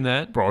that? I've seen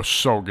that. Bro, it's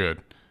so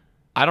good.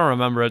 I don't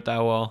remember it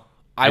that well.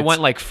 I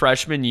went like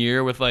freshman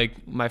year with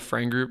like my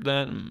friend group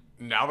then.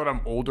 Now that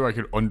I'm older, I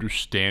could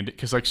understand it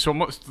because like so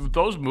much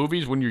those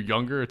movies when you're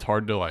younger, it's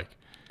hard to like.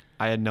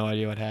 I had no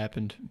idea what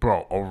happened.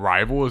 Bro,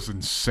 Arrival is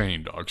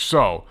insane, dog.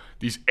 So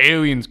these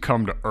aliens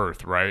come to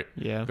Earth, right?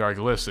 Yeah. They're like,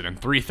 listen, in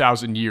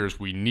 3,000 years,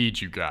 we need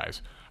you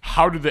guys.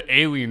 How do the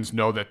aliens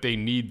know that they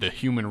need the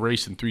human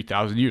race in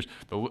 3,000 years?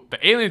 The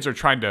aliens are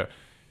trying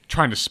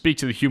to speak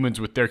to the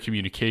humans with their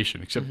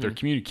communication, except their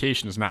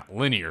communication is not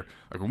linear.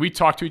 Like when we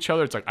talk to each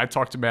other, it's like I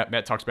talk to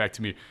Matt talks back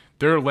to me.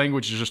 Their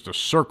language is just a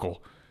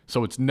circle,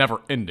 so it's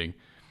never ending.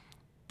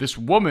 This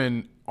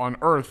woman on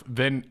Earth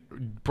then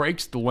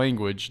breaks the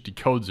language,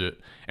 decodes it,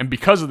 and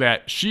because of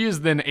that, she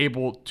is then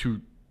able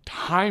to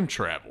time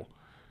travel.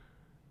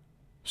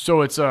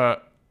 So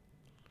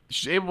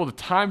she's able to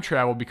time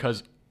travel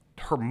because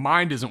her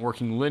mind isn't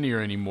working linear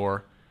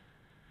anymore.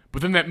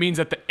 But then that means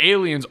that the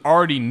aliens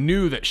already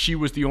knew that she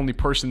was the only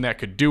person that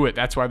could do it.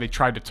 That's why they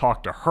tried to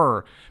talk to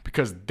her,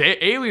 because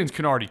the aliens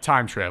can already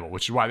time travel,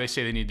 which is why they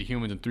say they need the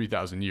humans in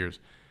 3,000 years.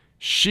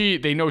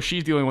 They know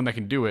she's the only one that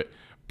can do it.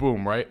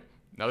 Boom, right?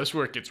 Now this is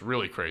where it gets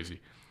really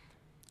crazy.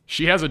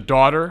 She has a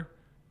daughter.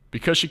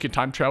 Because she can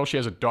time travel, she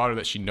has a daughter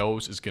that she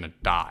knows is going to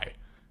die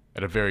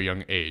at a very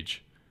young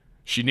age.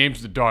 She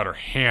names the daughter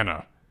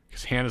Hannah,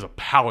 because Hannah's a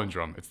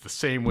palindrome. It's the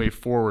same way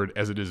forward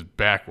as it is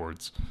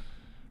backwards,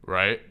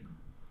 right?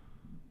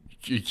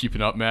 You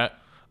keeping up, Matt?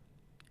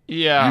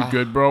 Yeah. You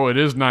good, bro? It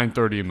is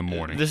 9:30 in the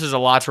morning. This is a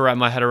lot to wrap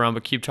my head around,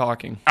 but keep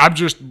talking.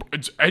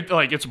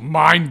 It's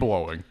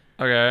mind-blowing.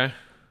 Okay.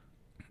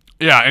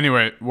 Yeah,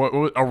 anyway,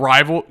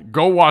 Arrival,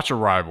 go watch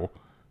Arrival,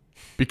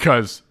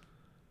 because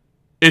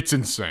it's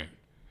insane.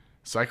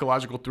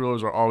 Psychological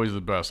thrillers are always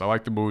the best. I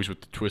like the movies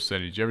with the twist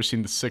endings. You ever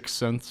seen The Sixth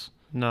Sense?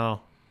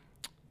 No.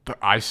 The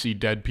I See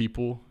Dead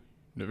People?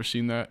 Never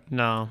seen that?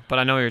 No, but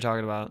I know what you're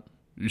talking about.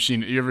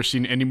 You ever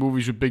seen any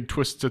movies with big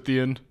twists at the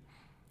end?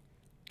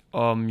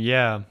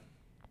 Yeah.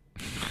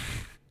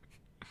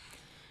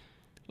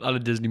 A lot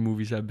of Disney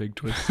movies have big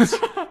twists.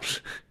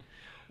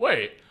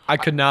 Wait. I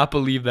could not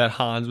believe that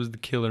Hans was the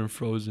killer in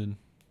Frozen.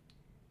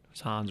 It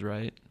was Hans,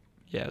 right?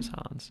 Yeah, it was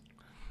Hans.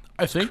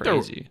 I think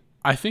Crazy.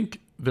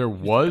 there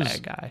was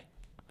Bad guy.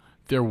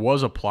 There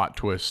was a plot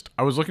twist.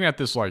 I was looking at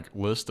this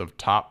list of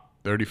top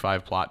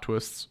 35 plot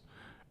twists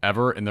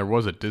ever, and there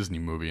was a Disney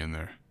movie in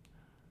there.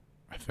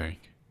 I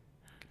think.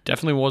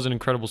 Definitely wasn't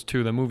Incredibles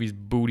 2. That movie's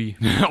booty.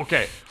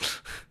 Okay.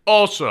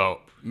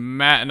 Also,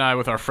 Matt and I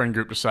with our friend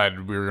group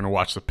decided we were going to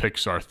watch the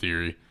Pixar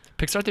Theory.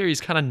 Pixar Theory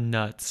is kind of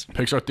nuts.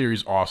 Pixar Theory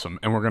is awesome,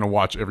 and we're going to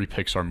watch every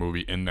Pixar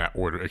movie in that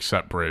order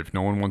except Brave.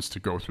 No one wants to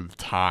go through the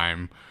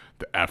time,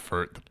 the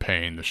effort, the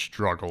pain, the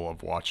struggle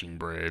of watching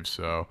Brave,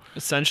 so...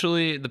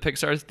 Essentially, the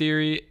Pixar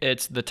Theory,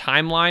 it's the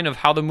timeline of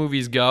how the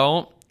movies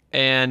go,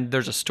 and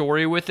there's a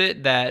story with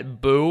it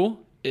that Boo...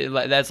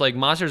 that's like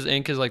Monsters,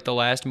 Inc. is like the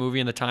last movie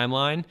in the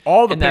timeline.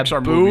 All the and Pixar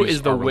that Boo movies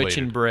is the are witch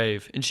in related.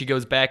 Brave, and she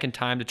goes back in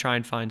time to try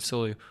and find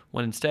Sully,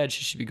 when instead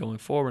she should be going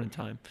forward in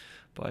time.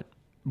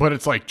 But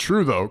it's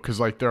true though, because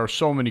there are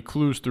so many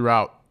clues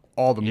throughout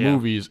all the Yeah.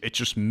 movies. It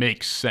just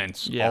makes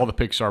sense. Yeah. All the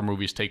Pixar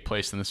movies take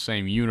place in the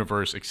same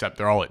universe, except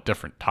they're all at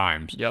different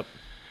times. Yep.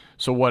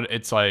 So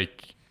it's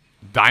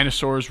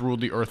dinosaurs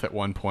ruled the Earth at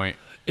one point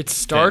It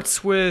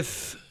starts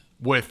with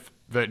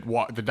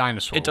the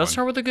dinosaur. It does one.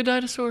 start with a good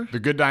dinosaur? The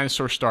good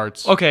dinosaur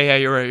starts. Okay, yeah,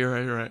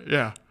 you're right.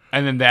 Yeah.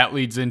 And then that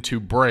leads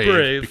into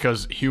Brave,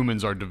 because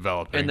humans are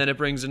developing. And then it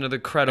brings into the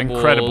Incredibles.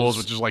 Incredibles,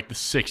 which is the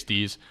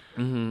 60s.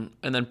 And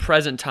then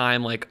present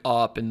time,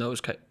 Up and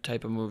those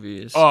type of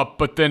movies. Up,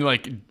 but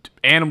then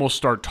animals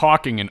start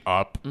talking in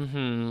Up.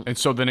 And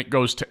so then it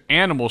goes to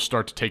animals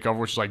start to take over,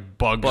 which is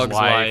Bugs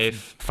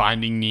Life,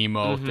 Finding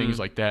Nemo, things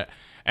like that.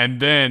 And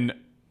then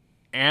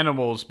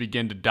animals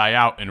begin to die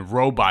out and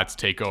robots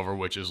take over,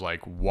 which is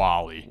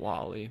WALL-E.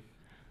 WALL-E.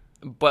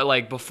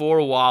 But before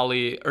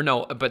WALL-E,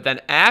 but then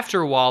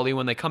after WALL-E,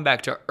 when they come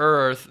back to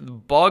Earth, the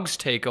bugs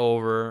take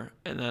over,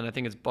 and then I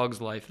think it's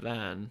Bugs Life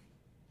then.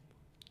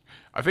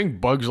 I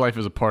think Bugs Life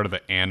is a part of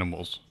the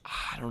animals.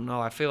 I don't know.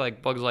 I feel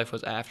like Bugs Life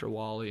was after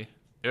WALL-E.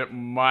 It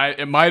might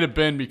have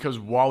been because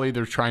WALL-E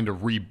they're trying to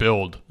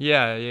rebuild.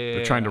 Yeah.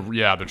 They're trying to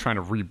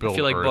rebuild. I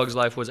feel like Earth. Bugs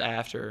Life was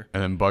after.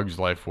 And then Bugs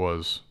Life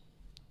was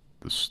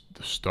the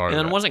start. And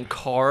then of that. wasn't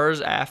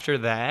Cars after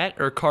that?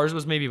 Or Cars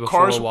was maybe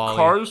before WALL-E?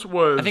 Cars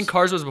was... I think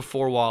Cars was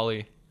before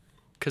WALL-E.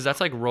 Because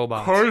that's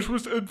robots. Cars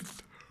was...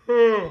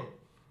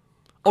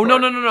 Oh,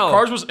 no.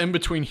 Cars was in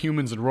between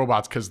humans and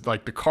robots because,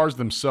 the cars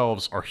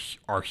themselves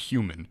are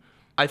human.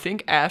 I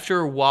think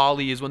after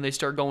Wall-E is when they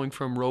start going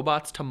from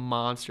robots to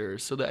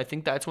monsters. So I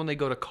think that's when they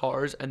go to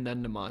Cars and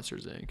then to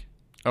Monsters, Inc.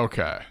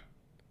 Okay.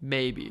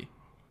 Maybe.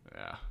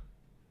 Yeah.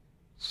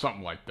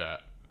 Something like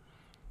that.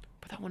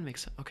 But that one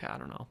makes sense. Okay, I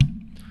don't know.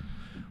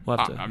 We'll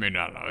have to, I don't know.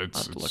 I'll have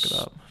to look it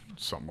up.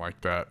 Something like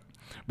that.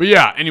 But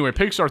yeah, anyway,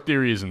 Pixar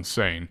Theory is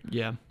insane.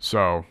 Yeah.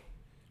 So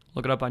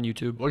look it up on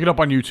YouTube. Look it up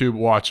on YouTube.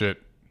 Watch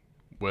it.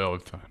 Well,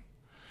 it's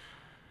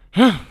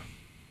time.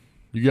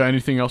 You got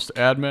anything else to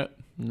add, Matt?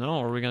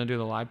 No. Are we gonna do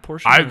the live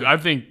portion? I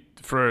think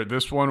for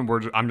this one,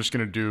 I'm just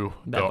gonna do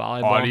the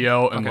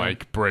audio and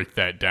like break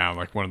that down,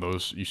 like one of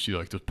those you see,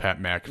 like those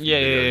Pat McAfee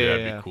videos.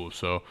 That'd be cool.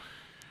 So.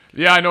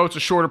 Yeah, I know it's a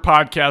shorter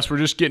podcast. We're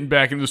just getting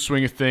back into the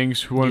swing of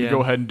things. We want to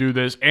go ahead and do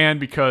this. And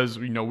because,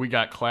 we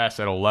got class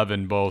at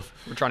 11 both.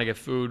 We're trying to get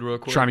food real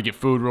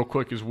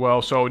quick. As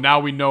well. So now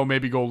we know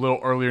maybe go a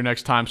little earlier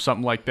next time,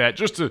 something like that,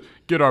 just to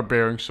get our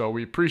bearings. So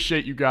we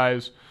appreciate you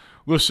guys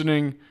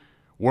listening.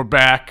 We're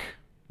back.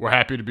 We're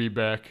happy to be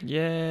back.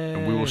 Yay.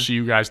 And we will see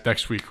you guys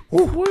next week.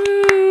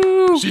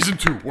 Woo! Season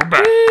 2, we're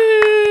back.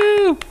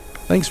 Woo!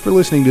 Thanks for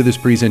listening to this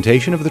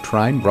presentation of the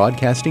Trine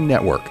Broadcasting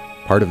Network,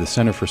 part of the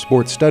Center for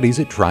Sports Studies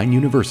at Trine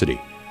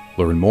University.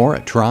 Learn more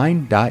at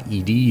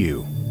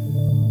trine.edu.